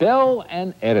question. Bell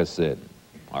and Edison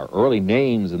are early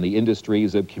names in the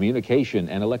industries of communication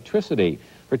and electricity.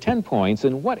 For 10 points,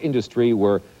 in what industry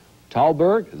were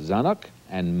Thalberg, Zanuck,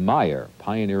 and Meyer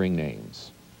pioneering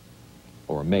names?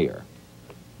 Or Mayer?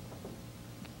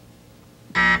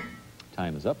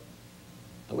 Time is up.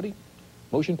 Nobody?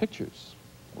 Motion pictures.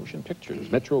 Motion pictures.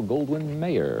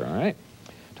 Metro-Goldwyn-Mayer, all right?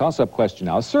 Toss-up question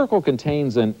now. A circle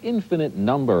contains an infinite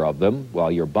number of them,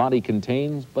 while your body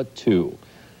contains but 2.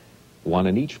 1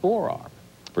 in each forearm.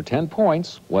 For 10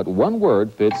 points, what one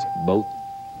word fits both?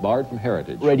 Bard from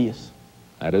Heritage. Radius.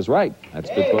 That is right. That's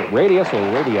good. Radius or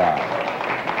radii.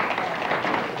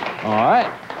 All right.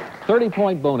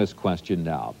 30-point bonus question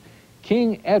now.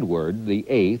 King Edward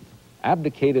VIII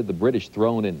abdicated the British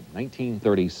throne in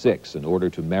 1936 in order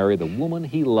to marry the woman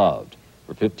he loved.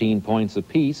 For 15 points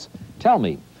apiece, tell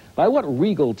me, by what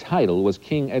regal title was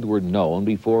King Edward known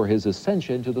before his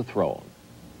ascension to the throne?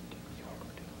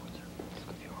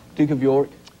 Duke of York.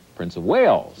 Prince of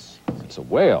Wales. Prince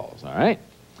of Wales, all right.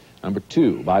 Number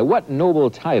 2, by what noble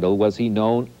title was he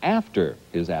known after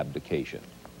his abdication?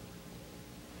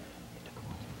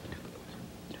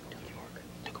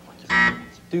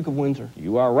 Duke of Windsor.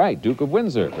 You are right, Duke of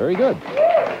Windsor. Very good.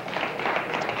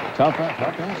 Tough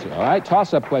answer. All right,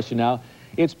 toss-up question now.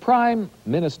 Its prime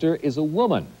minister is a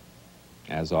woman,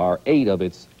 as are 8 of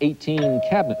its 18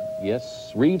 cabinet.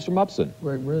 Yes, Reeves from Upson.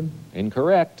 Great Britain.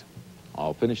 Incorrect.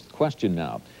 I'll finish the question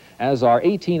now. As are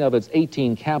 18 of its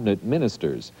 18 cabinet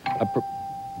ministers.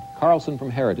 Carlson from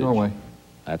Heritage. Norway.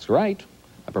 That's right.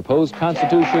 A proposed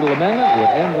constitutional amendment would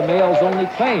end the male's only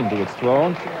claim to its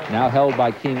throne, now held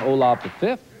by King Olaf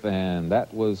V, and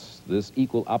that was this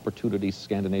equal opportunity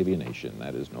Scandinavian nation.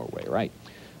 That is Norway, right?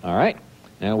 All right.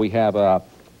 Now we have a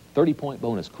 30-point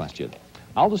bonus question.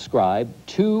 I'll describe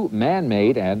 2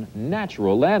 man-made and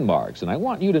natural landmarks, and I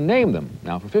want you to name them.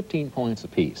 Now for 15 points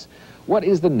apiece. What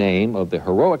is the name of the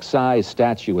heroic-sized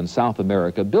statue in South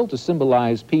America built to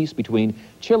symbolize peace between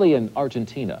Chile and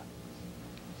Argentina?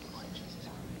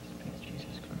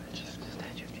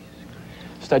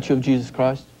 Statue of Jesus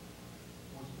Christ.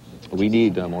 We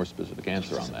need a more specific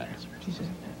answer on that.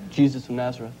 Jesus of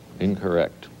Nazareth.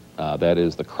 Incorrect. That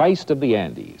is the Christ of the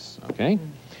Andes, okay?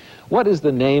 What is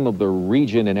the name of the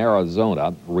region in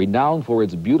Arizona renowned for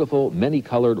its beautiful,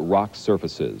 many-colored rock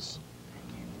surfaces?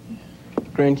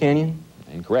 Grand Canyon.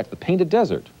 Incorrect. The Painted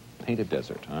Desert. Painted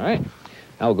Desert, all right?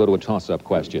 Now we'll go to a toss-up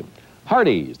question.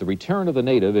 Hardee's, The Return of the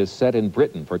Native, is set in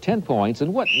Britain for 10 points,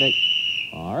 and what...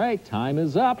 All right, time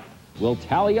is up. We'll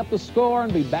tally up the score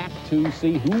and be back to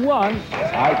see who won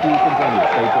as IQ continues.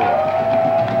 Stay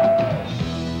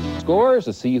tuned. Scores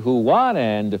to see who won,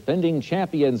 and defending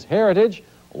champions Heritage,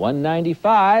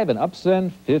 195 and Upson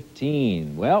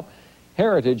 15. Well,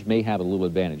 Heritage may have a little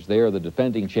advantage. They are the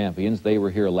defending champions. They were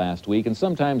here last week, and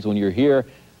sometimes when you're here,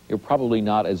 you're probably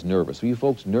not as nervous. Were you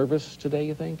folks nervous today,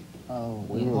 you think? Oh,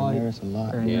 we were nervous a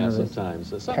lot. Yeah, sometimes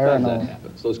that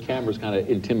happens. Those cameras kind of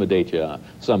intimidate you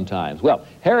sometimes. Well,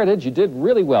 Heritage, you did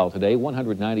really well today,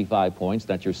 195 points.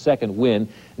 That's your second win.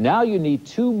 Now you need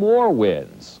 2 more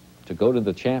wins to go to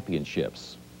the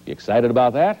championships. You excited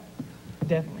about that?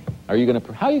 Definitely. How are you going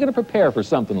to prepare for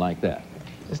something like that?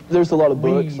 There's a lot of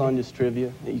books on just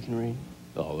trivia that you can read.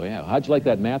 Oh, yeah. How'd you like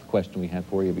that math question we had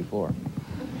for you before?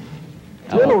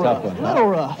 Little rough.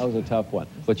 That was a tough one.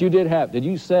 But you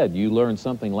you said you learned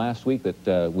something last week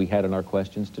that we had in our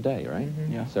questions today, right?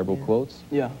 Mm-hmm. Yeah. Several quotes?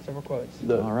 Yeah. Several quotes.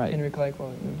 All right. Henry Clay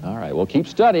quote. All right. Well, keep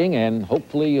studying, and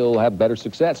hopefully you'll have better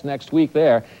success next week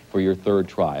there for your 3rd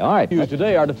try. All right.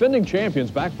 Today, our defending champions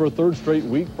back for a 3rd straight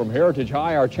week from Heritage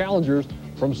High, our challengers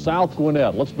from South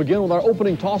Gwinnett. Let's begin with our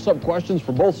opening toss-up questions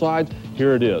for both sides.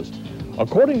 Here it is.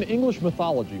 According to English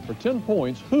mythology, for 10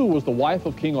 points, who was the wife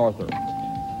of King Arthur?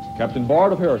 Captain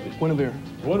Bard of Heritage. Guinevere.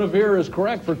 Guinevere is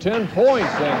correct for 10 points.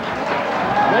 And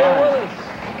stay with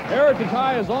us. Heritage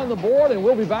High is on the board, and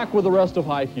we'll be back with the rest of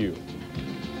High Q.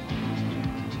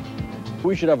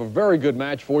 We should have a very good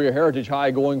match for you. Heritage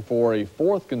High going for a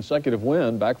 4th consecutive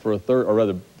win, back for a 3rd, or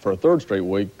rather for a 3rd straight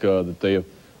week that they have.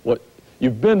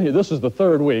 You've been here, this is the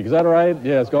 3rd week, is that all right?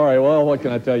 Yes, all right, well, what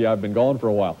can I tell you? I've been gone for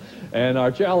a while. And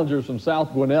our challengers from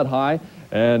South Gwinnett High,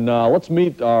 and let's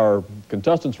meet our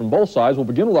contestants from both sides. We'll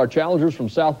begin with our challengers from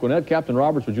South Gwinnett. Captain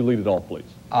Roberts, would you lead it off, please?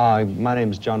 My name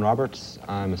is John Roberts.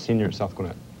 I'm a senior at South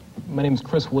Gwinnett. My name is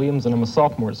Chris Williams, and I'm a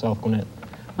sophomore at South Gwinnett.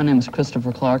 My name is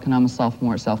Christopher Clark, and I'm a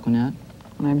sophomore at South Gwinnett.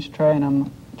 My name is Trey, and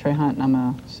I'm Trey Hunt, and I'm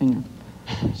a senior.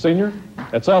 Senior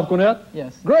at South Gwinnett?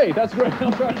 Yes. Great, that's great.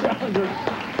 That's our challengers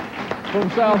from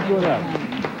South Gwinnett.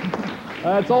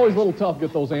 It's always a little tough to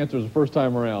get those answers the first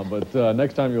time around, but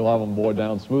next time you'll have them, boy,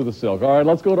 down smooth as silk. All right,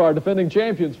 let's go to our defending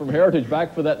champions from Heritage,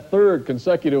 back for that 3rd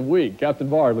consecutive week. Captain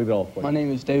Bard, lead it off, please. My name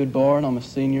is David Bard. I'm a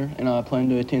senior, and I plan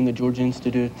to attend the Georgia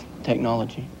Institute of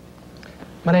Technology.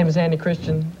 My name is Andy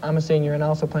Christian. I'm a senior, and I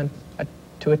also plan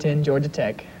to attend Georgia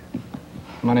Tech.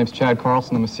 My name's Chad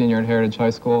Carlson. I'm a senior at Heritage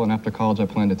High School, and after college I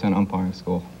plan to attend umpiring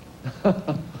school.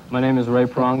 My name is Ray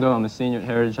Parangao. I'm a senior at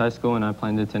Heritage High School, and I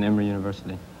plan to attend Emory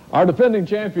University. Our defending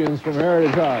champions from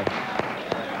Heritage High.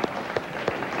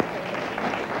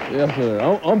 Yes,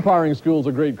 sir. Umpiring school is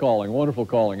a great calling, wonderful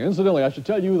calling. Incidentally, I should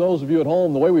tell you, those of you at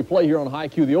home, the way we play here on High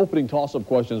Q, the opening toss-up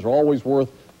questions are always worth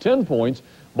 10 points.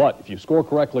 But if you score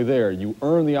correctly there, you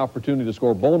earn the opportunity to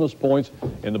score bonus points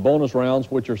in the bonus rounds,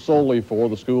 which are solely for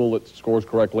the school that scores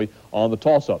correctly on the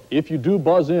toss-up. If you do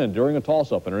buzz in during a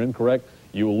toss-up and are incorrect,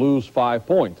 you will lose 5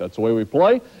 points. That's the way we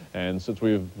play. And since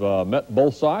we've met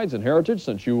both sides in Heritage,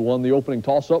 since you won the opening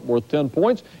toss-up worth 10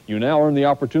 points, you now earn the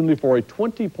opportunity for a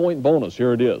 20-point bonus.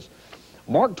 Here it is.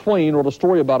 Mark Twain wrote a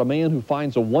story about a man who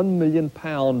finds a 1 million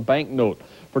pound banknote.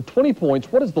 For 20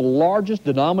 points, what is the largest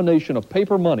denomination of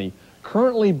paper money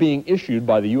currently being issued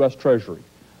by the U.S. Treasury?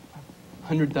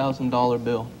 $100,000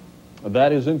 bill.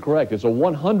 That is incorrect. It's a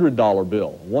 $100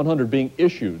 bill. 100 being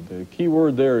issued. The key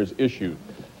word there is issued.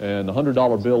 And the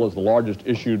 $100 bill is the largest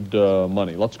issued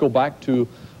money. Let's go back to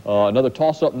another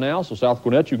toss-up now. So South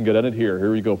Gwinnett, you can get in it here.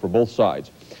 Here you go for both sides.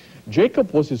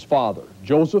 Jacob was his father,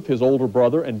 Joseph his older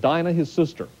brother, and Dinah his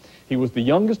sister. He was the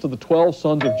youngest of the 12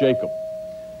 sons of Jacob.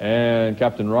 And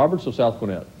Captain Roberts of South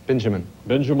Gwinnett. Benjamin.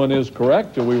 Benjamin is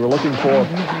correct. We were looking for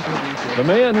the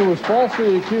man who was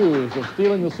falsely accused of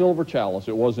stealing the silver chalice.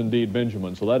 It was indeed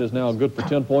Benjamin. So that is now good for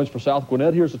 10 points for South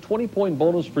Gwinnett. Here's a 20-point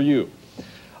bonus for you.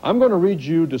 I'm going to read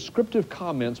you descriptive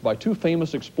comments by 2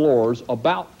 famous explorers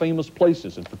about famous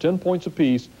places. And for 10 points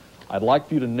apiece, I'd like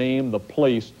for you to name the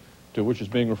place to which is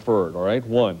being referred. All right?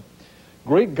 1.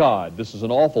 Great God, this is an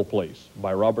awful place,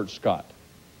 by Robert Scott.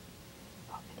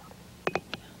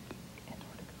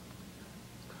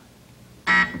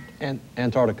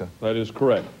 Antarctica. That is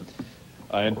correct.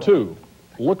 And 2,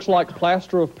 looks like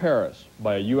plaster of Paris,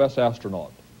 by a U.S.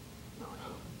 astronaut.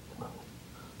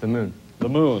 The moon. The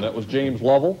moon. That was James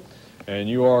Lovell. And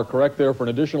you are correct there for an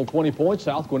additional 20 points.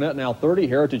 South Gwinnett now 30,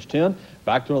 Heritage 10.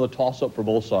 Back to another toss-up for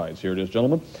both sides. Here it is,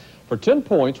 gentlemen. For 10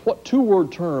 points, what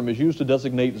two-word term is used to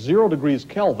designate 0 degrees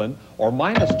Kelvin or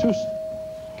minus 2...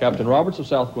 Captain Roberts of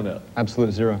South Gwinnett.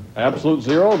 Absolute zero. Absolute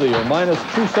zero, the minus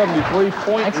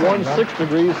 273.16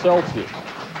 degrees Celsius.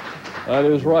 That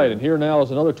is right, and here now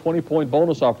is another 20-point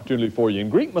bonus opportunity for you. In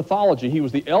Greek mythology, he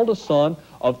was the eldest son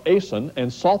of Aeson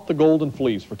and sought the golden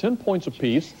fleece. For 10 points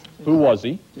apiece, who was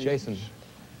he? Jason.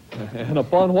 And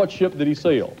upon what ship did he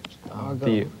sail?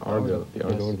 The Argo.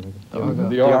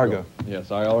 The Argo. Yes,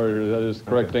 that is the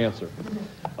correct answer.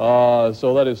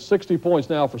 So that is 60 points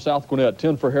now for South Gwinnett,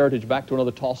 10 for Heritage. Back to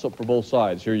another toss-up for both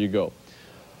sides. Here you go.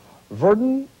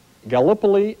 Verdun,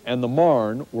 Gallipoli, and the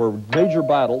Marne were major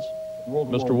battles.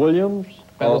 Mr. Williams?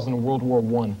 Battles in World War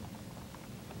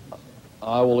I.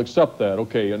 I will accept that,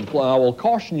 okay. And I will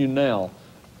caution you now,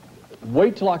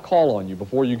 wait till I call on you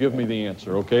before you give me the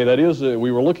answer, okay? That is,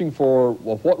 we were looking for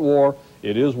what war?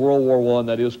 It is World War I.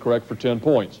 That is correct for 10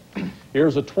 points.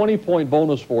 Here's a 20-point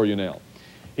bonus for you now.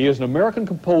 He is an American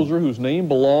composer whose name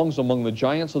belongs among the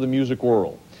giants of the music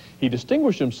world. He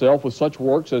distinguished himself with such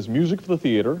works as Music for the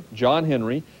Theater, John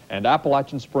Henry, and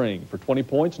Appalachian Spring. For 20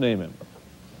 points, name him.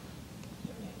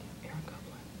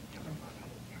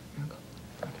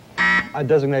 I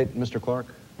designate Mr. Clark.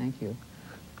 Thank you.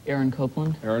 Aaron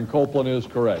Copland. Aaron Copland is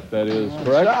correct. That is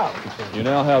correct. You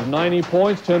now have 90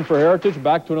 points, 10 for Heritage.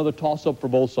 Back to another toss-up for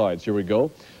both sides. Here we go.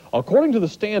 According to the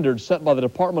standards set by the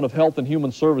Department of Health and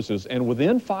Human Services, and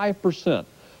within 5%,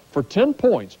 for 10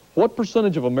 points, what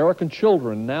percentage of American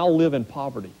children now live in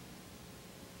poverty?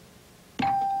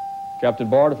 Captain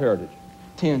Bard of Heritage.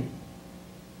 10.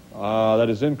 That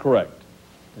is incorrect.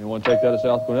 Anyone take that as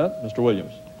South Gwinnett? Mr.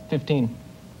 Williams. 15.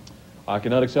 I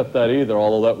cannot accept that either,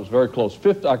 although that was very close.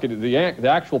 The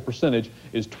actual percentage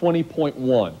is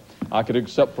 20.1. I could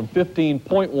accept from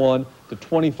 15.1 to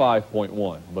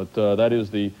 25.1, but that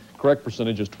is the correct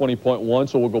percentage is 20.1,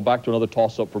 so we'll go back to another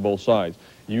toss-up for both sides.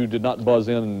 You did not buzz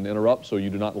in and interrupt, so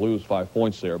you do not lose 5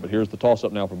 points there, but here's the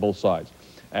toss-up now for both sides.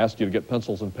 I ask you to get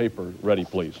pencils and paper ready,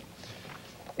 please.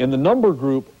 In the number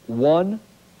group 1,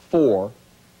 4,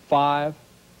 5,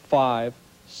 5,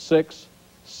 6,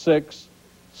 6,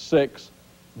 6,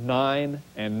 9,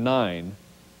 and 9,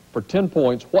 for 10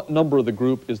 points, what number of the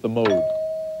group is the mode?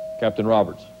 Captain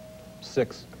Roberts.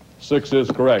 6. 6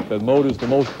 is correct. The mode is the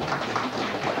most...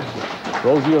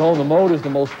 Those of you at home, the mode is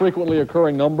the most frequently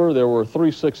occurring number. There were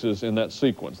 3 6s in that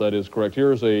sequence. That is correct. You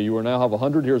will now have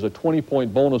 100. Here's a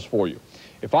 20-point bonus for you.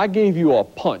 If I gave you a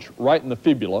punch right in the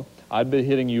fibula, I'd be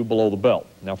hitting you below the belt.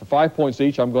 Now, for 5 points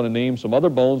each, I'm going to name some other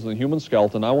bones in the human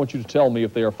skeleton. I want you to tell me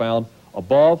if they are found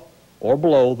above or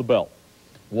below the belt.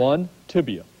 1,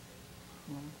 tibia.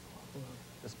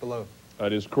 It's below.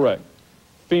 That is correct.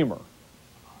 Femur.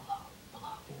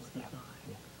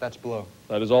 That's below.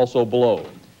 That is also below.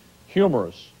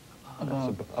 Humerus.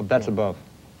 That's above.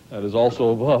 That is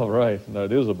also above, right.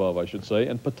 That is above, I should say.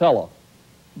 And patella.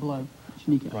 Below.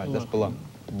 Right, that's below.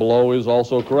 Below is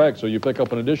also correct. So you pick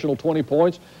up an additional 20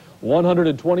 points.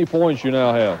 120 points you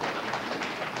now have.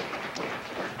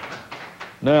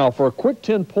 Now, for a quick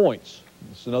 10 points,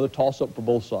 this is another toss-up for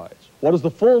both sides. What is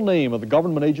the full name of the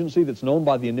government agency that's known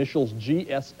by the initials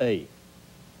GSA?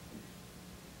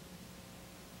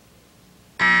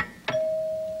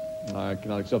 I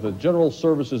cannot accept that. General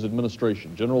Services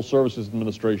Administration. General Services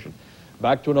Administration.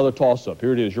 Back to another toss-up.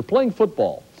 Here it is. You're playing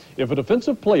football. If a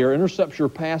defensive player intercepts your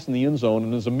pass in the end zone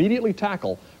and is immediately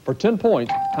tackled for 10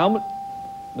 points, how many?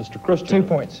 Mr. Christian. 2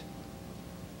 points.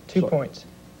 2 points.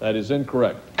 That is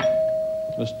incorrect.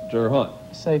 Mr. Hunt.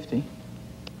 Safety.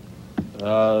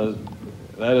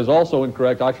 That is also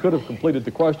incorrect. I could have completed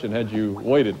the question had you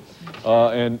waited.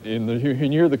 And you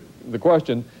hear the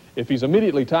question, if he's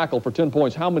immediately tackled for 10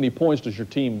 points, how many points does your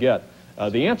team get?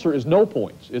 The answer is no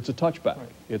points. It's a touchback.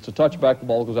 It's a touchback. The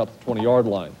ball goes out to the 20-yard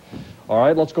line. All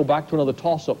right, let's go back to another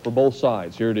toss-up for both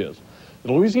sides. Here it is.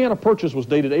 The Louisiana Purchase was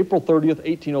dated April 30th,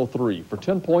 1803. For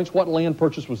 10 points, what land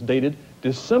purchase was dated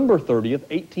December 30th,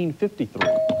 1853?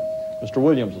 Mr.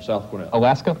 Williams of South Gwinnett.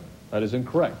 Alaska. That is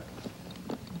incorrect.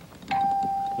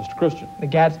 Mr. Christian. The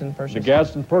Gadsden Purchase. The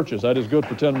Gadsden Purchase. That is good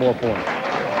for 10 more points.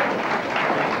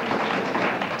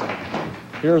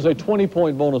 Here's a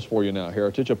 20-point bonus for you now,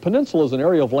 Heritage. A peninsula is an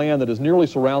area of land that is nearly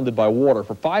surrounded by water.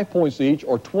 For 5 points each,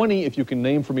 or 20 if you can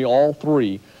name for me all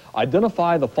 3,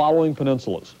 identify the following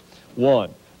peninsulas.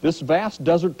 1, this vast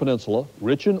desert peninsula,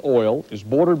 rich in oil, is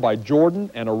bordered by Jordan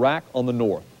and Iraq on the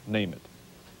north. Name it.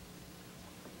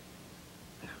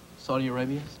 Saudi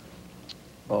Arabia?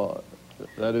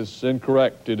 That is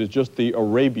incorrect. It is just the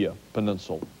Arabia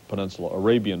Peninsula. Peninsula,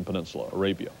 Arabian Peninsula,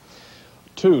 Arabia.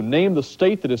 2, name the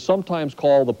state that is sometimes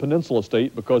called the Peninsula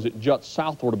State because it juts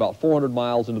southward about 400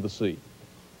 miles into the sea.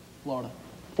 Florida.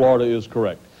 Florida is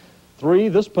correct. 3,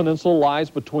 this peninsula lies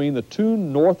between the 2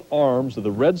 north arms of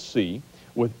the Red Sea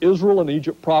with Israel and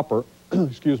Egypt proper,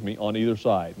 excuse me, on either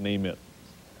side. Name it.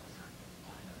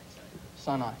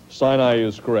 Sinai. Sinai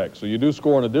is correct. So you do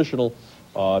score an additional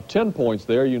 10 points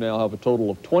there. You now have a total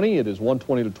of 20. It is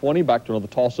 120 to 20. Back to another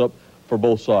toss-up for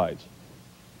both sides.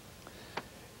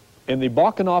 In the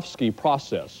Bokanovsky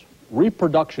process,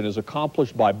 reproduction is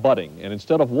accomplished by budding, and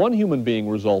instead of 1 human being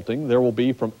resulting, there will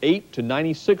be from 8 to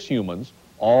 96 humans,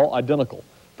 all identical.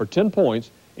 For 10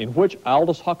 points, in which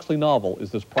Aldous Huxley novel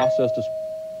is this process,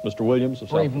 Mr. Williams?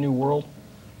 Brave New World.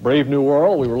 Brave New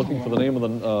World. We were looking for the name of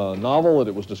the novel that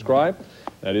it was described.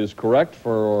 That is correct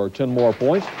for 10 more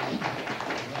points.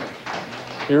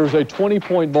 Here's a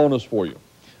 20-point bonus for you.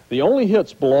 The only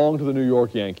hits belong to the New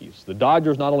York Yankees. The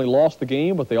Dodgers not only lost the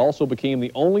game, but they also became the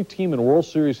only team in World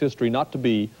Series history not to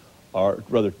be, or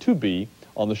rather to be,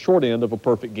 on the short end of a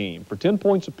perfect game. For 10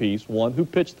 points apiece, one who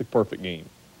pitched the perfect game.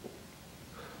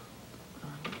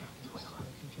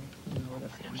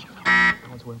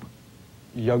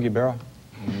 Yogi Berra?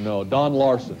 No, Don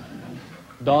Larson.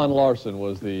 Don Larson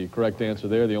was the correct answer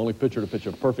there, the only pitcher to pitch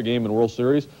a perfect game in World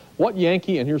Series. What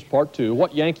Yankee, and here's part 2,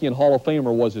 what Yankee and Hall of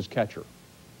Famer was his catcher?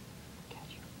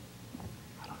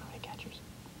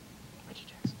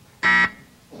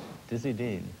 Dizzy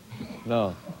Dean.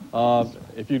 No.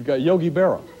 If you'd got Yogi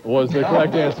Berra was the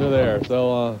correct answer there.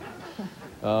 So,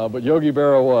 but Yogi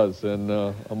Berra was, and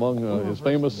among his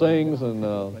famous sayings and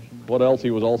what else, he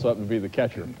was also happened to be the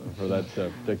catcher for that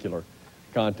particular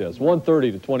contest.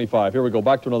 130 to 25. Here we go,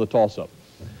 back to another toss-up.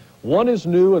 One is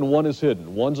new and one is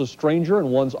hidden. One's a stranger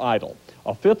and one's idle.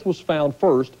 A fifth was found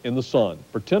first in the sun.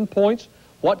 For 10 points,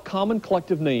 what common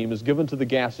collective name is given to the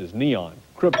gases? Neon,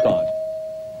 krypton.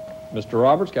 Mr.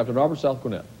 Roberts, Captain Roberts, South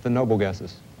Gwinnett. The noble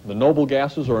gases. The noble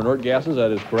gases or inert gases,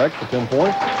 that is correct, for 10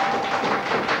 points.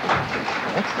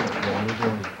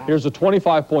 Here's a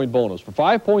 25-point bonus. For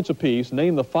 5 points apiece,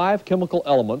 name the 5 chemical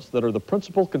elements that are the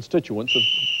principal constituents of...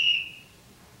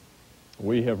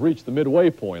 We have reached the midway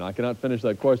point. I cannot finish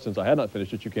that question. Since I had not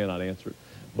finished it, you cannot answer it.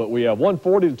 But we have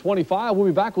 140 to 25. We'll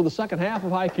be back with the second half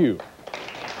of IQ.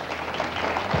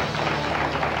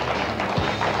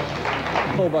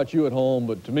 I don't know about you at home,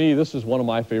 but to me, this is one of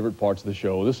my favorite parts of the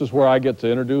show. This is where I get to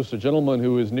introduce a gentleman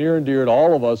who is near and dear to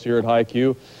all of us here at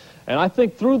IQ. And I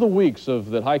think through the weeks that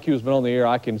IQ has been on the air,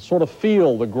 I can sort of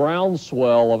feel the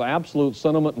groundswell of absolute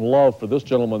sentiment and love for this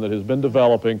gentleman that has been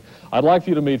developing. I'd like for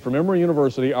you to meet from Emory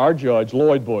University, our judge,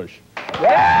 Lloyd Bush.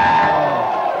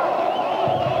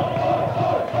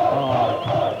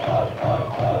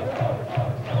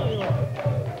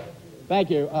 Thank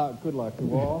you. Good luck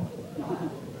to all.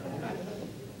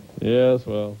 Yes,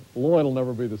 well, Lloyd will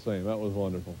never be the same. That was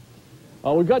wonderful.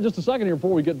 We've got just a second here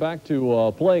before we get back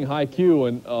to playing high Q,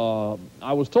 and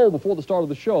I was told before the start of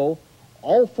the show,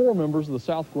 all 4 members of the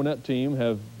South Gwinnett team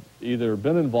have either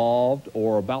been involved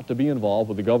or about to be involved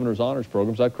with the Governor's Honors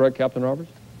Program. Is that correct, Captain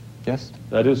Roberts? Yes.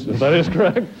 That is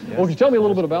correct? Yes. Well, can you tell me a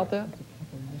little bit about that?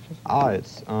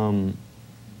 It's,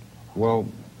 well,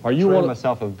 Trey and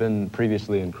myself have been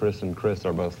previously, and Chris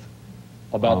are both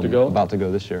about to go? About to go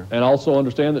this year. And also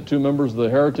understand that 2 members of the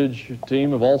Heritage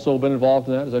team have also been involved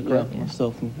in that. Is that correct? Yeah,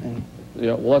 myself and...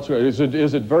 Yeah, well, that's great. Is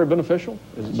it very beneficial?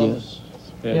 Is it something? Yes.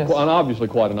 Yeah, Yes. And obviously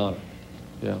quite an honor.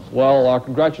 Yeah. Well, our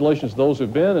congratulations to those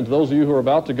who've been, and to those of you who are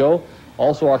about to go,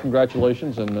 also our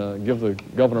congratulations, and give the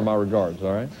governor my regards,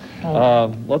 all right?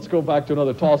 Let's go back to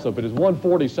another toss-up. It is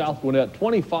 140 South Gwinnett,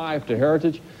 25 to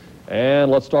Heritage, and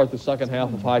let's start the second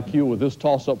half of High Q with this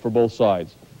toss-up for both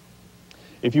sides.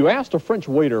 If you asked a French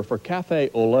waiter for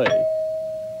café au lait,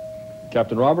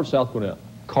 Captain Roberts, South Gwinnett.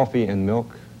 Coffee and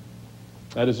milk.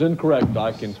 That is incorrect.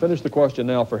 I can finish the question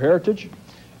now for Heritage.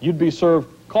 You'd be served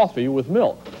coffee with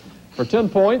milk. For 10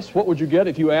 points, what would you get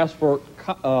if you asked for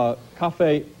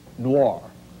café noir?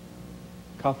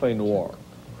 Café noir.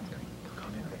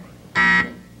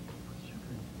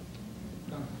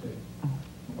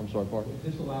 I'm sorry,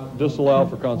 pardon? Disallowed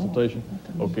for consultation.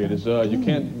 Okay, it is, you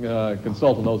can't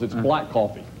consult on those. It's black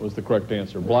coffee was the correct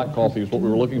answer. Black coffee is what we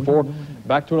were looking for.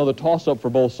 Back to another toss-up for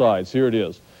both sides. Here it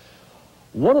is.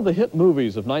 One of the hit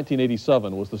movies of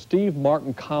 1987 was the Steve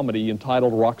Martin comedy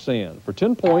entitled Roxanne. For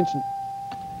 10 points,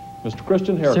 Mr.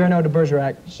 Christian Harris. Cyrano de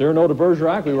Bergerac. Cyrano de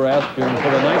Bergerac. We were asking for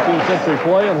the 19th century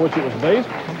play on which it was based.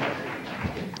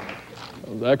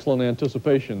 Excellent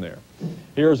anticipation there.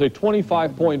 Here's a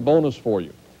 25-point bonus for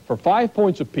you. For 5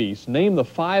 points apiece, name the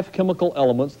 5 chemical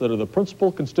elements that are the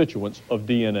principal constituents of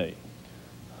DNA.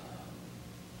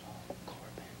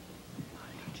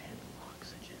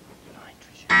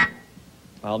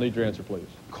 I'll need your answer, please.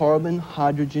 Carbon,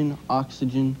 hydrogen,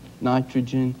 oxygen,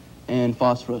 nitrogen, and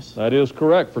phosphorus. That is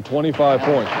correct for 25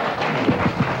 points.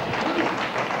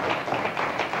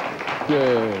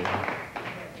 Okay.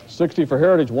 60 for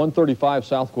Heritage, 135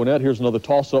 South Gwinnett. Here's another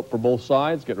toss-up for both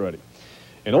sides. Get ready.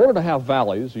 In order to have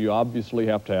valleys, you obviously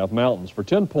have to have mountains. For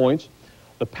 10 points,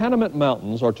 the Panamint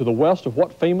Mountains are to the west of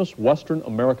what famous Western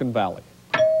American valley?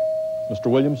 Mr.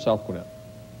 Williams, South Gwinnett.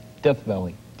 Death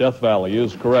Valley. Death Valley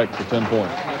is correct for 10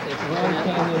 points.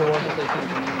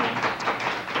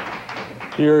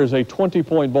 Here is a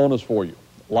 20-point bonus for you.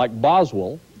 Like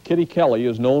Boswell, Kitty Kelly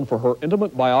is known for her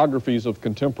intimate biographies of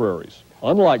contemporaries.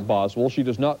 Unlike Boswell, she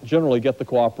does not generally get the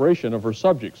cooperation of her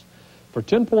subjects. For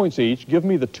 10 points each, give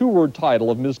me the two-word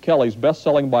title of Ms. Kelly's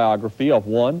best-selling biography of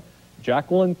one,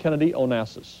 Jacqueline Kennedy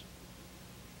Onassis.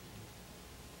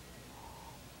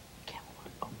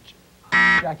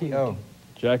 Jackie O.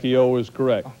 Jackie O is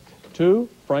correct. Two,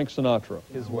 Frank Sinatra.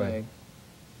 His Way.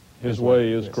 His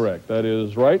Way is correct. That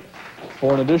is right.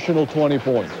 For an additional 20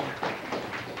 points.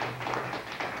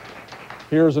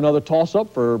 Here's another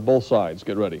toss-up for both sides.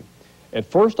 Get ready. At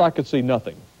first, I could see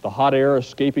nothing. The hot air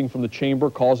escaping from the chamber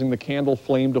causing the candle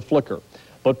flame to flicker.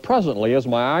 But presently, as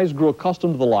my eyes grew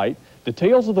accustomed to the light,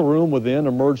 details of the room within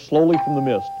emerged slowly from the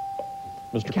mist.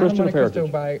 Mr. Christian of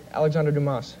Heritage. By Alexander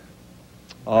Dumas.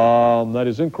 That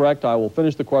is incorrect. I will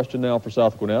finish the question now for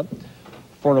South Gwinnett.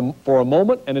 For a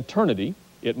moment, an eternity,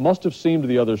 it must have seemed to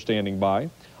the others standing by,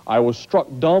 I was struck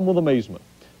dumb with amazement.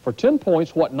 For 10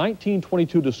 points, what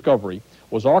 1922 discovery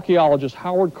was archaeologist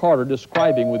Howard Carter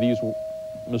describing with these,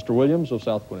 Mr. Williams of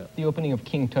South Gwinnett? The opening of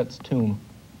King Tut's tomb.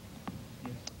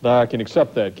 I can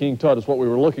accept that. King Tut is what we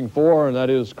were looking for, and that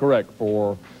is correct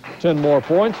for 10 more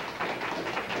points.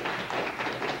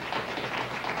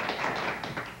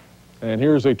 And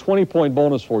here's a 20-point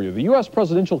bonus for you. The U.S.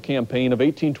 presidential campaign of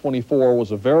 1824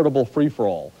 was a veritable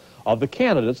free-for-all. Of the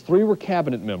candidates, 3 were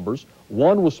cabinet members,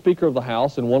 1 was Speaker of the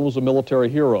House, and 1 was a military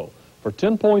hero. For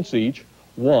 10 points each,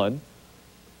 one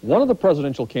of the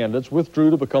presidential candidates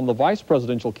withdrew to become the vice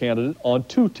presidential candidate on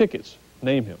 2 tickets.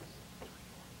 Name him.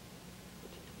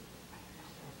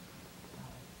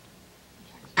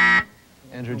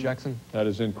 Andrew Jackson. That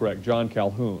is incorrect. John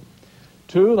Calhoun.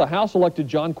 2, the House elected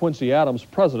John Quincy Adams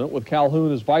president with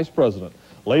Calhoun as vice president.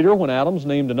 Later, when Adams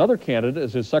named another candidate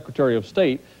as his Secretary of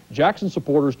State, Jackson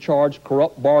supporters charged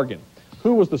corrupt bargain.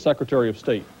 Who was the Secretary of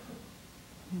State?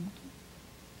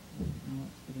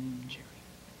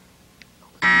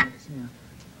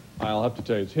 I'll have to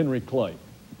tell you, it's Henry Clay.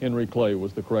 Henry Clay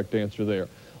was the correct answer there.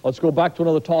 Let's go back to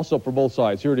another toss-up for both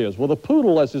sides. Here it is. With a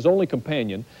poodle as his only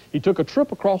companion, he took a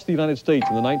trip across the United States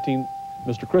in the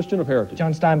Mr. Christian of Heritage.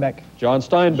 John Steinbeck. John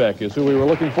Steinbeck is who we were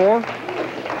looking for.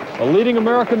 A leading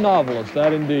American novelist,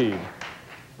 that indeed.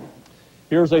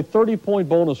 Here's a 30-point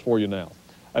bonus for you now.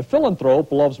 A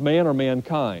philanthrope loves man or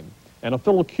mankind, and a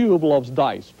philocube loves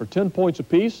dice. For 10 points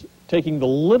apiece, taking the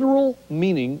literal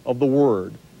meaning of the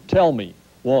word, tell me,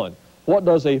 1, what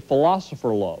does a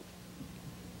philosopher love?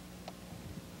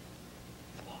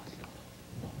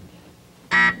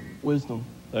 Wisdom.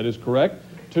 That is correct.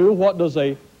 2, what does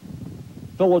a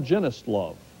philogenist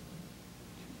love?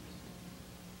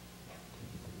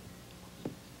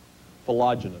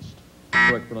 Phylogynist.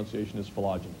 Correct pronunciation is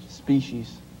phylogynist.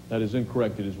 Species. That is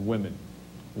incorrect. It is women.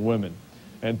 Women.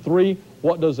 And 3,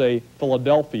 what does a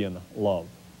Philadelphian love?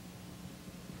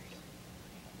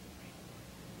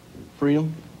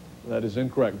 Freedom. That is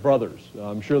incorrect. Brothers.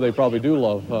 I'm sure they probably do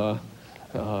love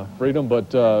freedom, but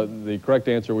the correct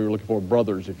answer we were looking for,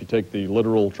 brothers, if you take the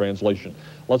literal translation.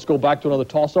 Let's go back to another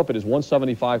toss-up. It is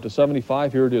 175 to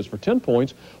 75. Here it is for 10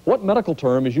 points. What medical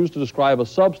term is used to describe a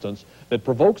substance that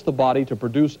provokes the body to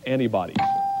produce antibodies?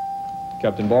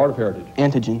 Captain Bard of Heritage.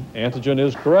 Antigen. Antigen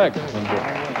is correct.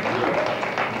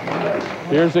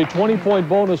 Here's a 20-point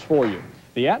bonus for you.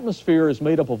 The atmosphere is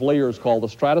made up of layers called the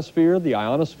stratosphere, the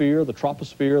ionosphere, the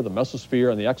troposphere, the mesosphere,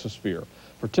 and the exosphere.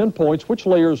 For 10 points, which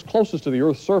layer is closest to the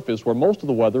Earth's surface where most of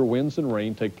the weather, winds, and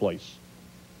rain take place?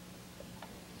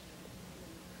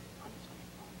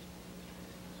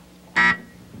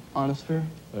 Ionosphere.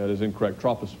 That is incorrect.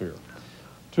 Troposphere.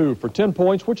 2, for 10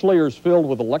 points, which layer is filled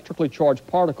with electrically charged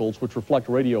particles which reflect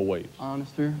radio waves?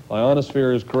 Ionosphere.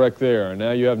 Ionosphere is correct there. And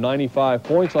now you have 95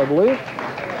 points, I believe.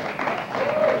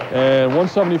 And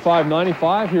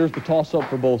 175-95, here's the toss-up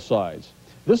for both sides.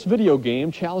 This video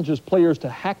game challenges players to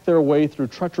hack their way through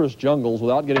treacherous jungles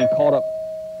without getting caught up.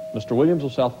 Mr. Williams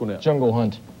of South Gwinnett. Jungle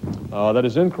Hunt. That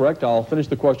is incorrect. I'll finish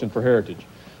the question for Heritage.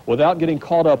 Without getting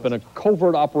caught up in a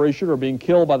covert operation or being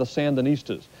killed by the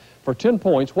Sandinistas. For 10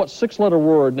 points, what 6-letter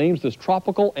word names this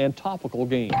tropical and topical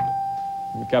game?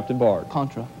 Captain Bard.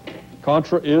 Contra.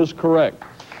 Contra is correct.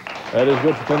 That is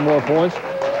good for 10 more points.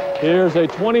 Here's a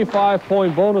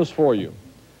 25-point bonus for you.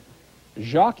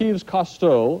 Jacques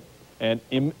Cousteau and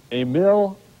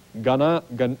Émile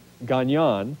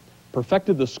Gagnon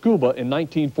perfected the scuba in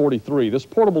 1943. This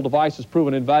portable device has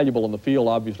proven invaluable in the field,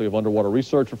 obviously, of underwater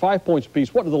research. For 5 points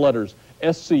apiece, what do the letters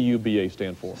SCUBA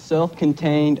stand for?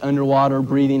 Self-contained underwater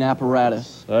breathing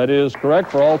apparatus. That is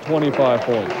correct for all 25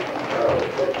 points.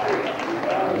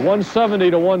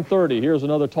 170 to 130. Here's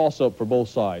another toss-up for both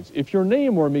sides. If your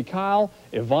name were Mikhail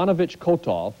Ivanovich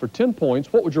Kotov, for 10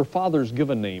 points, what would your father's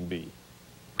given name be?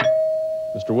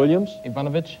 Mr. Williams?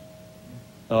 Ivanovich?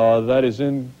 That is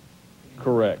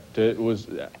incorrect. It was,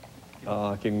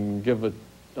 I can give an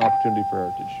opportunity for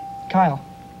Heritage. Kyle.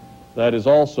 That is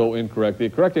also incorrect. The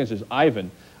correct answer is Ivan,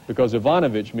 because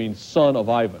Ivanovich means son of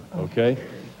Ivan, okay?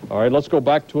 All right, let's go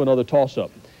back to another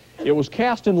toss-up. It was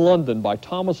cast in London by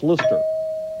Thomas Lister.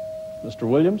 Mr.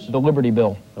 Williams? The Liberty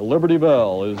Bell. The Liberty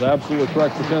Bell is absolutely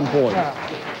correct for 10 points.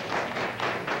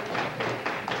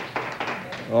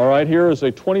 All right, here is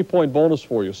a 20-point bonus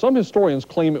for you. Some historians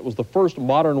claim it was the first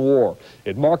modern war.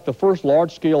 It marked the first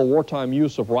large-scale wartime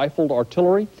use of rifled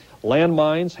artillery,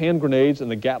 landmines, hand grenades, and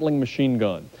the Gatling machine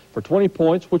gun. For 20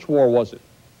 points, which war was it?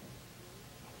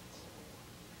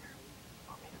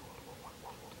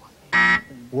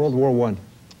 World War I.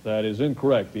 That is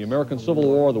incorrect. The American Civil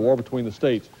War, the war between the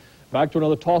states. Back to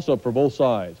another toss-up for both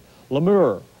sides.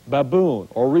 Lemur, baboon,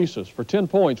 or rhesus. For 10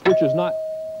 points, which is not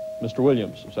Mr.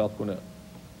 Williams of South Gwinnett?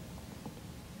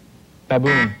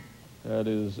 Baboon. That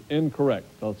is incorrect.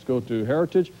 Let's go to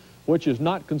Heritage, which is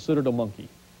not considered a monkey.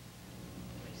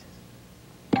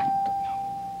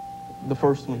 The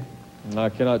first one. I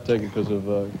cannot take it because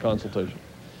of consultation.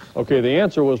 Okay, the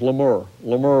answer was lemur.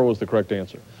 Lemur was the correct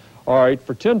answer. All right,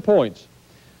 for 10 points,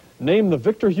 name the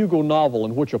Victor Hugo novel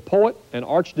in which a poet, an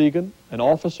archdeacon, an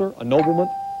officer, a nobleman...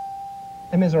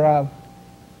 Les Miserables.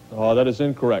 That is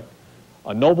incorrect.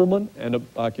 A nobleman and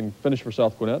I can finish for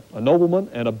South Gwinnett. A nobleman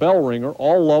and a bell ringer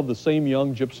all love the same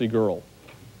young gypsy girl.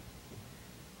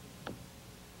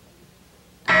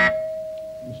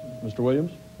 Mr.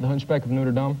 Williams? The Hunchback of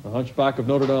Notre Dame. The Hunchback of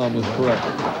Notre Dame is correct.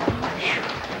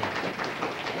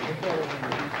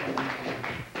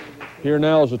 Here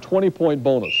now is a 20-point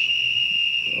bonus.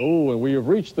 Oh, and we have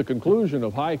reached the conclusion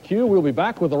of High Q. We'll be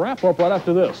back with a wrap-up right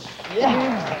after this.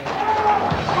 Yeah.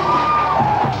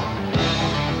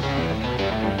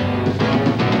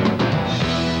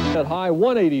 At high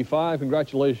 185,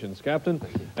 congratulations, Captain.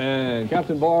 And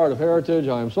Captain Bard of Heritage,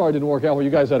 I'm sorry it didn't work out well.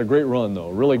 You guys had a great run, though.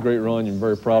 Really great run. I'm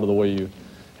very proud of the way you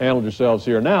handled yourselves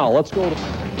here. Now, let's go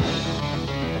to...